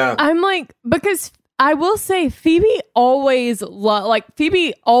 I'm like, because I will say Phoebe always,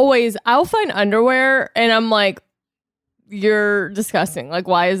 I'll find underwear and I'm like, you're disgusting. Like,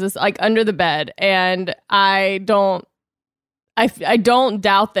 why is this like under the bed? And I don't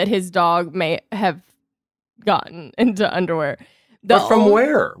doubt that his dog may have gotten into underwear. But from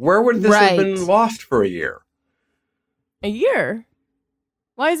where? Where would this have been lost for a year? A year?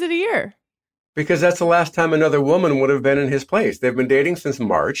 Why is it a year? Because that's the last time another woman would have been in his place. They've been dating since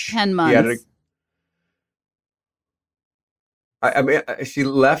March. 10 months. I mean, she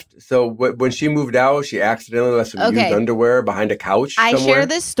left. So when she moved out, she accidentally left some used underwear behind a couch somewhere. I share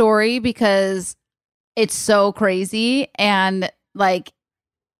this story because it's so crazy. And like,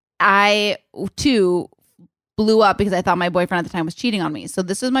 I too blew up because I thought my boyfriend at the time was cheating on me. So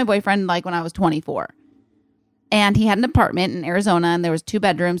this was my boyfriend like when I was 24. And he had an apartment in Arizona and there was 2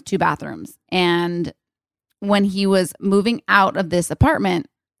 bedrooms, 2 bathrooms. And when he was moving out of this apartment,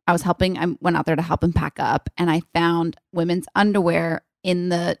 I went out there to help him pack up and I found women's underwear in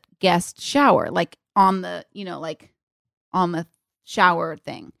the guest shower, like on the, on the shower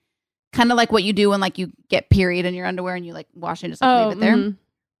thing. Kind of like what you do when like you get period in your underwear and you like wash it and just leave it there. Mm-hmm.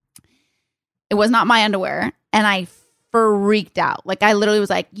 It was not my underwear. And I freaked out. Like I literally was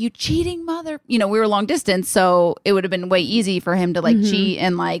like, you cheating mother. We were long distance. So it would have been way easy for him to like cheat.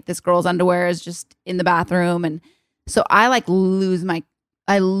 And like this girl's underwear is just in the bathroom. And so I like lose my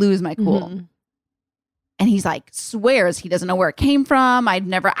cool. And he's like, swears he doesn't know where it came from. I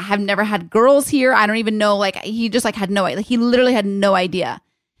have never had girls here. I don't even know. Like, he just like had no idea. Like, he literally had no idea.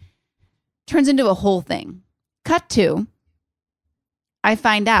 Turns into a whole thing. Cut to, I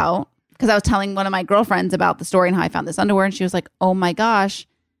find out, because I was telling one of my girlfriends about the story and how I found this underwear. And she was like, oh my gosh,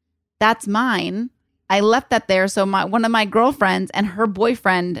 that's mine. I left that there. So one of my girlfriends and her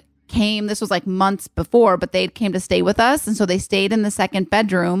boyfriend came. This was like months before, but they came to stay with us. And so they stayed in the second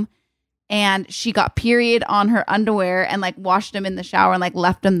bedroom. And she got period on her underwear and like washed them in the shower and like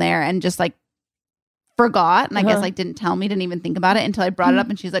left them there and just like forgot. And I guess like didn't tell me, didn't even think about it until I brought it up.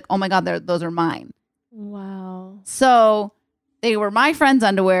 And she's like, oh my God, those are mine. Wow. So they were my friend's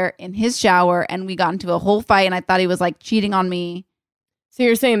underwear in his shower. And we got into a whole fight. And I thought he was like cheating on me. So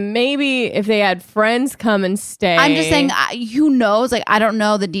you're saying maybe if they had friends come and stay. I'm just saying, who knows? Like, I don't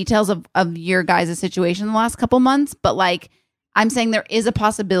know the details of your guys' situation in the last couple months. But like, I'm saying there is a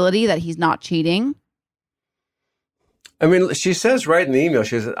possibility that he's not cheating. I mean, she says right in the email,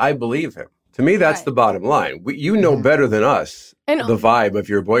 she says, I believe him. To me, that's the bottom line. You know better than us the vibe of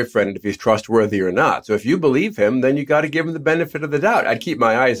your boyfriend and if he's trustworthy or not. So if you believe him, then you got to give him the benefit of the doubt. I'd keep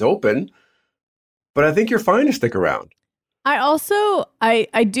my eyes open, but I think you're fine to stick around. I also,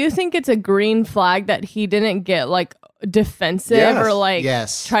 I do think it's a green flag that he didn't get like defensive or like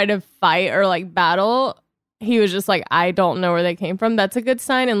try to fight or like battle. He was just like, I don't know where they came from. That's a good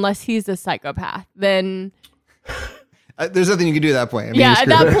sign unless he's a psychopath. Then there's nothing you can do at that point. I mean, at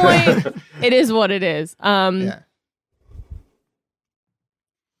that point, it is what it is. I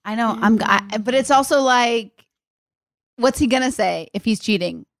know. But it's also like, what's he gonna say if he's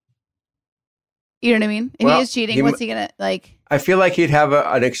cheating? You know what I mean? If he is cheating, what's he gonna like? I feel like he'd have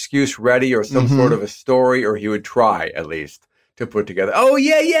an excuse ready or some sort of a story, or he would try at least to put together. Oh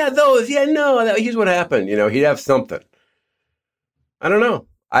those. Here's what happened. You know, he'd have something. I don't know.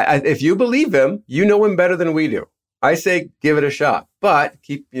 If you believe him, you know him better than we do. I say give it a shot, but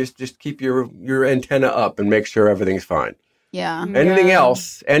just keep your antenna up and make sure everything's fine. Yeah. Anything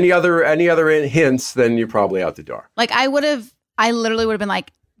else? Any other hints? Then you're probably out the door. Like I literally would have been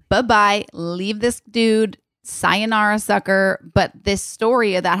like, bye-bye, leave this dude, sayonara sucker. But this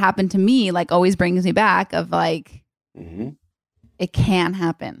story that happened to me like always brings me back of like, it can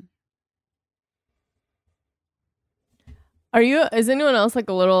happen. Is anyone else like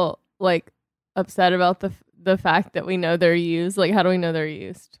a little like upset about the fact that we know they're used? Like, how do we know they're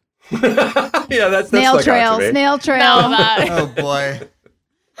used? That's snail trail. Oh boy.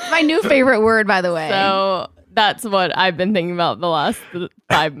 My new favorite word, by the way. So that's what I've been thinking about the last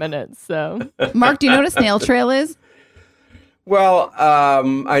 5 minutes. So, Mark, do you know what a snail trail is? Well,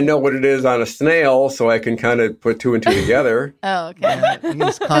 I know what it is on a snail, so I can kind of put two and two together. Oh, okay.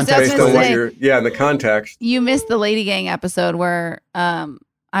 Based on what in the context. You missed the Lady Gang episode where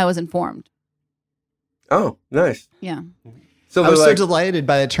I was informed. Oh, nice. Yeah. So I was so delighted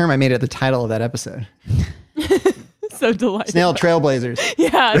by the term I made at the title of that episode. So delighted. Snail Trailblazers.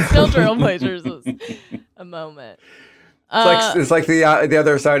 Yeah, Snail Trailblazers was a moment. It's like the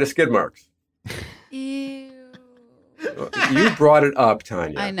other side of skid marks. Ew. You brought it up,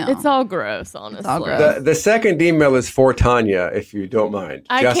 Tanya. I know. It's all gross, honestly. It's all gross. The second email is for Tanya, if you don't mind.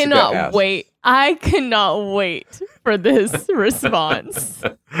 I cannot wait. I cannot wait for this response.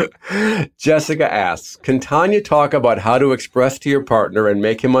 Jessica asks, can Tanya talk about how to express to your partner and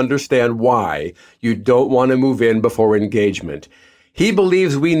make him understand why you don't want to move in before engagement? He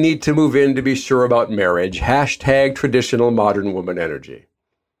believes we need to move in to be sure about marriage. # traditional modern woman energy.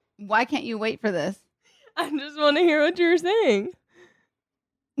 Why can't you wait for this? I just want to hear what you're saying.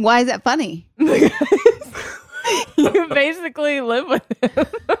 Why is that funny? Because you basically live with him.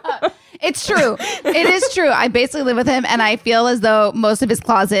 It's true. It is true. I basically live with him, and I feel as though most of his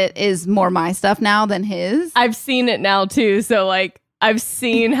closet is more my stuff now than his. I've seen it now, too. So, like, I've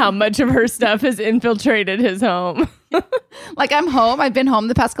seen how much of her stuff has infiltrated his home. Like, I'm home. I've been home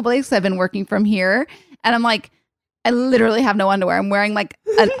the past couple days because I've been working from here, and I'm like, I literally have no underwear. I'm wearing like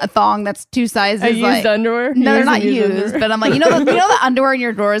a thong that's two sizes. Used underwear? No, they're not used. But I'm like, you know the underwear in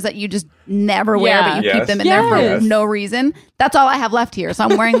your drawers that you just never wear, but you keep them in there for no reason. That's all I have left here. So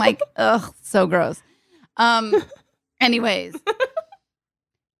I'm wearing like, ugh, so gross. Anyways,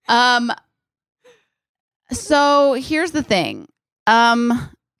 so here's the thing. I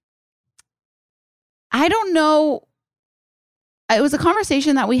don't know. It was a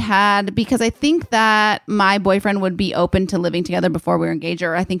conversation that we had because I think that my boyfriend would be open to living together before we were engaged,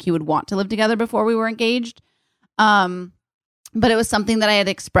 or I think he would want to live together before we were engaged. But it was something that I had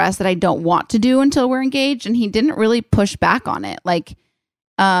expressed that I don't want to do until we're engaged, and he didn't really push back on it. Like,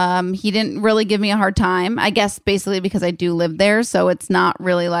 he didn't really give me a hard time, I guess, basically because I do live there. So it's not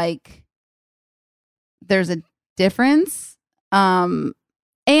really like there's a difference. And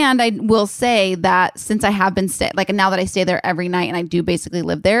I will say that since I have been now that I stay there every night and I do basically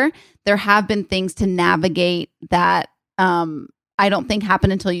live there, there have been things to navigate that I don't think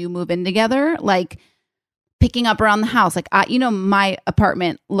happen until you move in together. Like picking up around the house. Like, my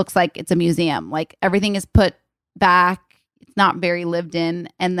apartment looks like it's a museum. Like everything is put back. It's not very lived in.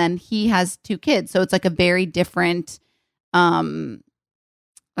 And then he has 2 kids. So it's like a very different kind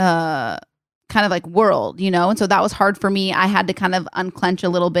of like world, And so that was hard for me. I had to kind of unclench a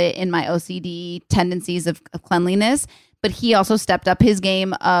little bit in my OCD tendencies of cleanliness. But he also stepped up his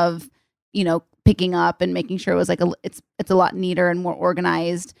game of, picking up and making sure it was like it's a lot neater and more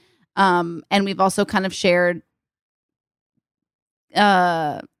organized. And we've also kind of shared,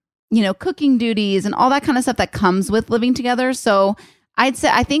 cooking duties and all that kind of stuff that comes with living together. So I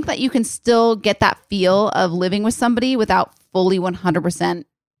think that you can still get that feel of living with somebody without fully 100%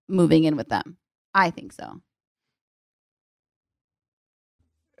 moving in with them. I think so.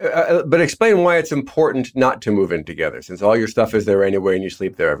 But explain why it's important not to move in together, since all your stuff is there anyway and you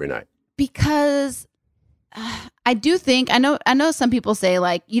sleep there every night. Because I do think, I know some people say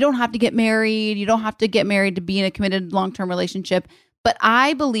like, you don't have to get married. You don't have to get married to be in a committed long-term relationship. But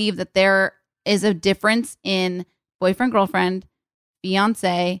I believe that there is a difference in boyfriend, girlfriend,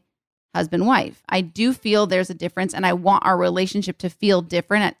 fiance, husband, wife. I do feel there's a difference, and I want our relationship to feel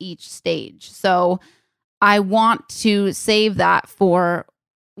different at each stage. So I want to save that for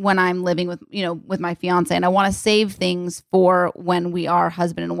when I'm living with my fiance, and I want to save things for when we are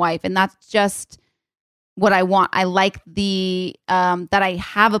husband and wife. And that's just what I want. I like the that I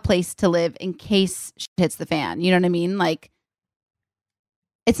have a place to live in case shit hits the fan. You know what I mean? Like,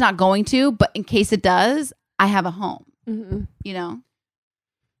 it's not going to, but in case it does, I have a home. Mm-hmm.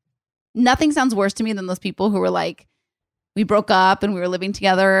 Nothing sounds worse to me than those people who were like, we broke up and we were living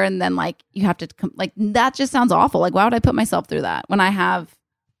together, and then like you have to like, that just sounds awful. Like, why would I put myself through that when I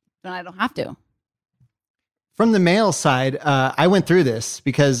don't have to? From the male side, I went through this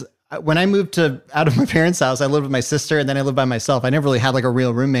because when I moved out of my parents' house, I lived with my sister and then I lived by myself. I never really had like a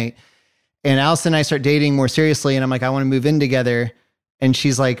real roommate. And Allison and I start dating more seriously, and I'm like, I want to move in together. And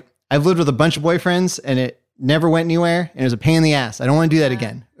she's like, I've lived with a bunch of boyfriends and it never went anywhere, and it was a pain in the ass. I don't want to do that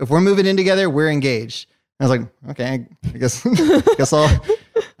again. If we're moving in together, we're engaged. And I was like, okay,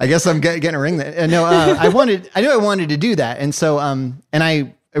 I guess I'm getting a ring. No, I knew I wanted to do that, and so and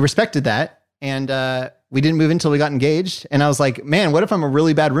I respected that, and we didn't move until we got engaged. And I was like, man, what if I'm a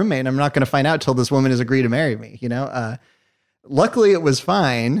really bad roommate and I'm not going to find out till this woman has agreed to marry me? Luckily it was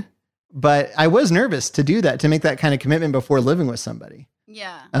fine, but I was nervous to do that, to make that kind of commitment before living with somebody.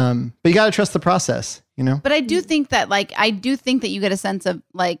 Yeah. But you got to trust the process, But I do think that you get a sense of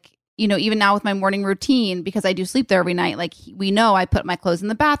like, even now with my morning routine, because I do sleep there every night, like we know I put my clothes in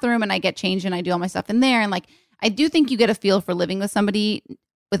the bathroom and I get changed and I do all my stuff in there. And like, I do think you get a feel for living with somebody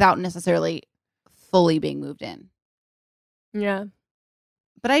without necessarily fully being moved in. Yeah.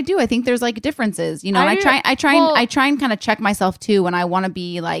 But I think there's like differences, I try and kind of check myself too when I want to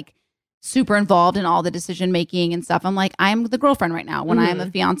be like super involved in all the decision making and stuff. I'm like, I'm the girlfriend right now. When I'm a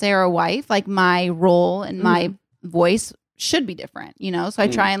fiance or a wife, like my role and my voice should be different, So I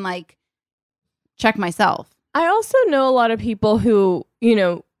try and like check myself. I also know a lot of people who,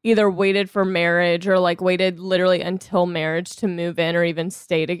 either waited for marriage or like waited literally until marriage to move in or even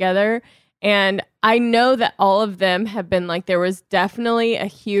stay together. And I know that all of them have been like, there was definitely a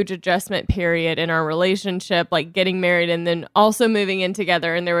huge adjustment period in our relationship, like getting married and then also moving in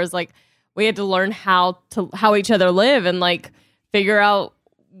together. And there was like, we had to learn how each other live and like figure out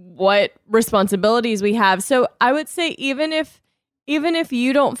what responsibilities we have. So I would say even if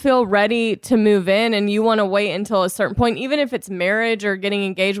you don't feel ready to move in and you want to wait until a certain point, even if it's marriage or getting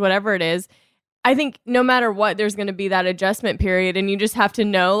engaged, whatever it is, I think no matter what, there's going to be that adjustment period, and you just have to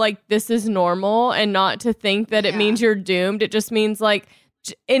know like this is normal and not to think that it means you're doomed. It just means like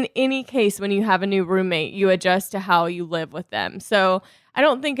in any case, when you have a new roommate, you adjust to how you live with them. So I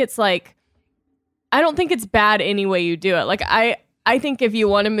don't think it's bad any way you do it. Like I think if you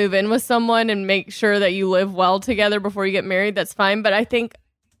want to move in with someone and make sure that you live well together before you get married, that's fine. But I think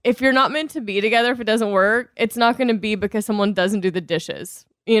if you're not meant to be together, if it doesn't work, it's not going to be because someone doesn't do the dishes.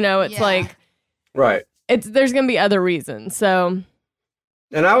 It's like, right. There's going to be other reasons. So,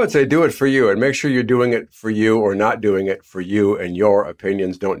 and I would say do it for you, and make sure you're doing it for you or not doing it for you and your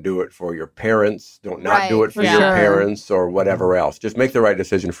opinions. Don't do it for your parents. Don't not do it for your parents or whatever else. Just make the right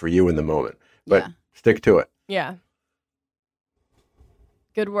decision for you in the moment, but stick to it. Yeah.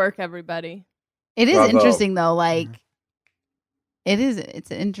 Good work, everybody. It is interesting though. Like it's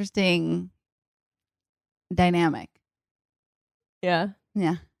an interesting dynamic. Yeah.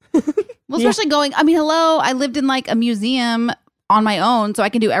 Yeah. Well, especially going, I mean, hello, I lived in like a museum on my own, so I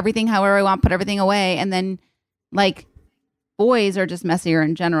can do everything however I want, put everything away. And then like boys are just messier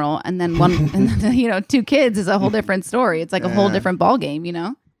in general. And then one, and then, you know, 2 kids is a whole different story. It's like a whole different ball game, you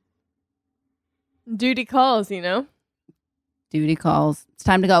know? Duty calls, you know? Duty calls. It's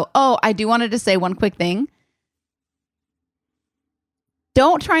time to go. Oh, I do wanted to say one quick thing.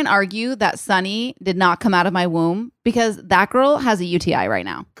 Don't try and argue that Sunny did not come out of my womb because that girl has a UTI right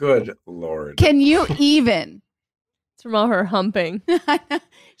now. Good Lord. Can you even? It's from all her humping.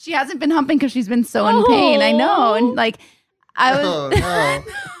 She hasn't been humping because she's been so in pain. I know. And like, I was. Oh, no.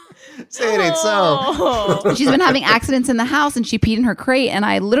 Say it ain't so. She's been having accidents in the house and she peed in her crate. And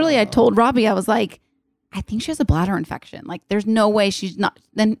I told Robbie, I was like, I think she has a bladder infection. Like, there's no way she's not.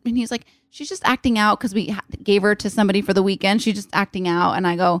 Then and he's like, she's just acting out because we gave her to somebody for the weekend. She's just acting out. And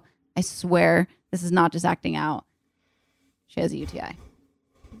I go, I swear this is not just acting out. She has a UTI.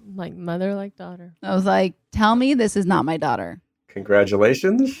 Like mother, like daughter. I was like, tell me this is not my daughter.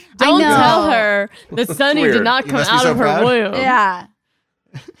 Congratulations. Don't tell her that Sunny did not come out of her womb. Yeah.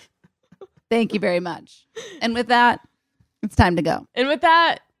 Thank you very much. And with that, it's time to go. And with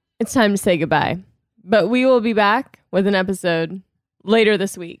that, it's time to say goodbye. But we will be back with an episode later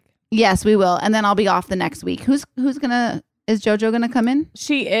this week. Yes, we will. And then I'll be off the next week. Is JoJo gonna come in?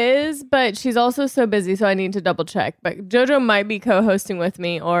 She is, but she's also so busy, so I need to double check. But JoJo might be co-hosting with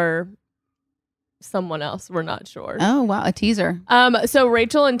me or someone else. We're not sure. Oh, wow. A teaser. So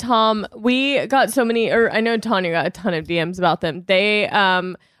Rachel and Tom, we got so many, or I know Tanya got a ton of DMs about them. They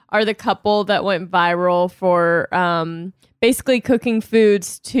are the couple that went viral for basically cooking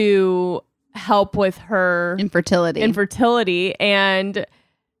foods to help with her infertility, and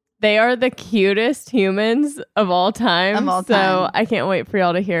they are the cutest humans of all time. So I can't wait for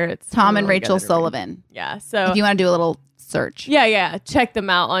y'all to hear it. Tom and Rachel Sullivan. Yeah. So if you want to do a little search. Yeah. Check them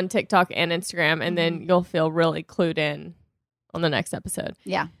out on TikTok and Instagram, and then you'll feel really clued in on the next episode.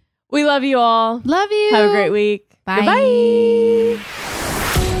 Yeah. We love you all. Love you. Have a great week. Bye. Goodbye.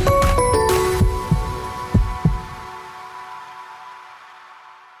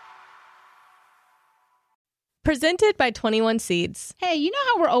 Presented by 21 Seeds. Hey, you know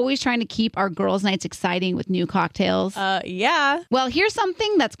how we're always trying to keep our girls' nights exciting with new cocktails? Yeah. Well, here's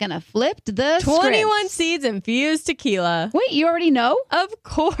something that's going to flip the 21 script. Seeds infused tequila. Wait, you already know? Of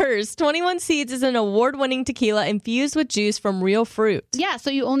course. 21 Seeds is an award-winning tequila infused with juice from real fruit. Yeah, so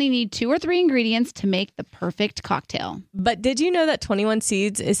you only need 2 or 3 ingredients to make the perfect cocktail. But did you know that 21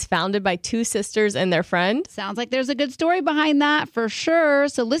 Seeds is founded by 2 sisters and their friend? Sounds like there's a good story behind that for sure.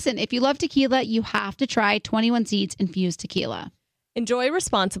 So listen, if you love tequila, you have to try 21 Seeds infused tequila. Enjoy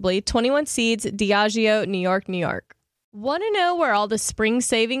responsibly. 21 Seeds, Diageo, New York, New York. Want to know where all the spring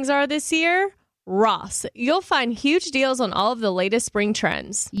savings are this year? Ross. You'll find huge deals on all of the latest spring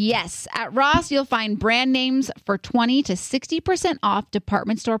trends. Yes, at Ross, you'll find brand names for 20 to 60% off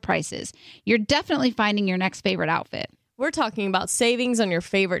department store prices. You're definitely finding your next favorite outfit. We're talking about savings on your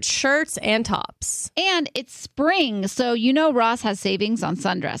favorite shirts and tops. And it's spring, so you know Ross has savings on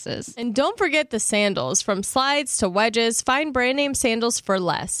sundresses. And don't forget the sandals. From slides to wedges, find brand name sandals for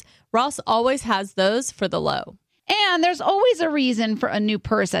less. Ross always has those for the low. And there's always a reason for a new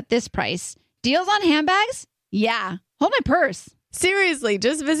purse at this price. Deals on handbags? Yeah. Hold my purse. Seriously,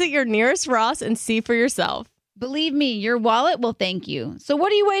 just visit your nearest Ross and see for yourself. Believe me, your wallet will thank you. So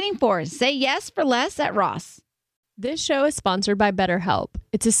what are you waiting for? Say yes for less at Ross. This show is sponsored by BetterHelp.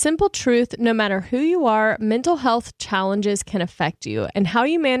 It's a simple truth. No matter who you are, mental health challenges can affect you, and how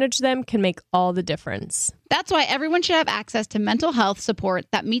you manage them can make all the difference. That's why everyone should have access to mental health support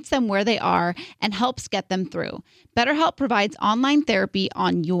that meets them where they are and helps get them through. BetterHelp provides online therapy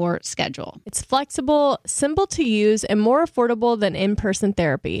on your schedule. It's flexible, simple to use, and more affordable than in-person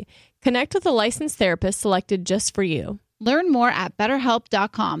therapy. Connect with a licensed therapist selected just for you. Learn more at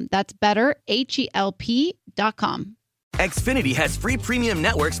BetterHelp.com. That's BetterHelp.com. Xfinity has free premium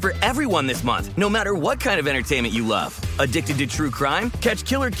networks for everyone this month, no matter what kind of entertainment you love. Addicted to true crime? Catch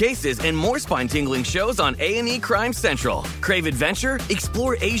killer cases and more spine-tingling shows on A&E Crime Central. Crave adventure?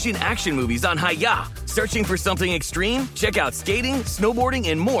 Explore Asian action movies on Hi-Ya. Searching for something extreme? Check out skating, snowboarding,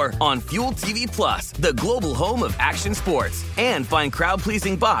 and more on Fuel TV Plus, the global home of action sports. And find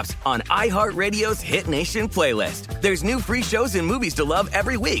crowd-pleasing bops on iHeartRadio's Hit Nation playlist. There's new free shows and movies to love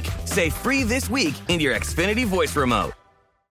every week. Say free this week in your Xfinity voice remote.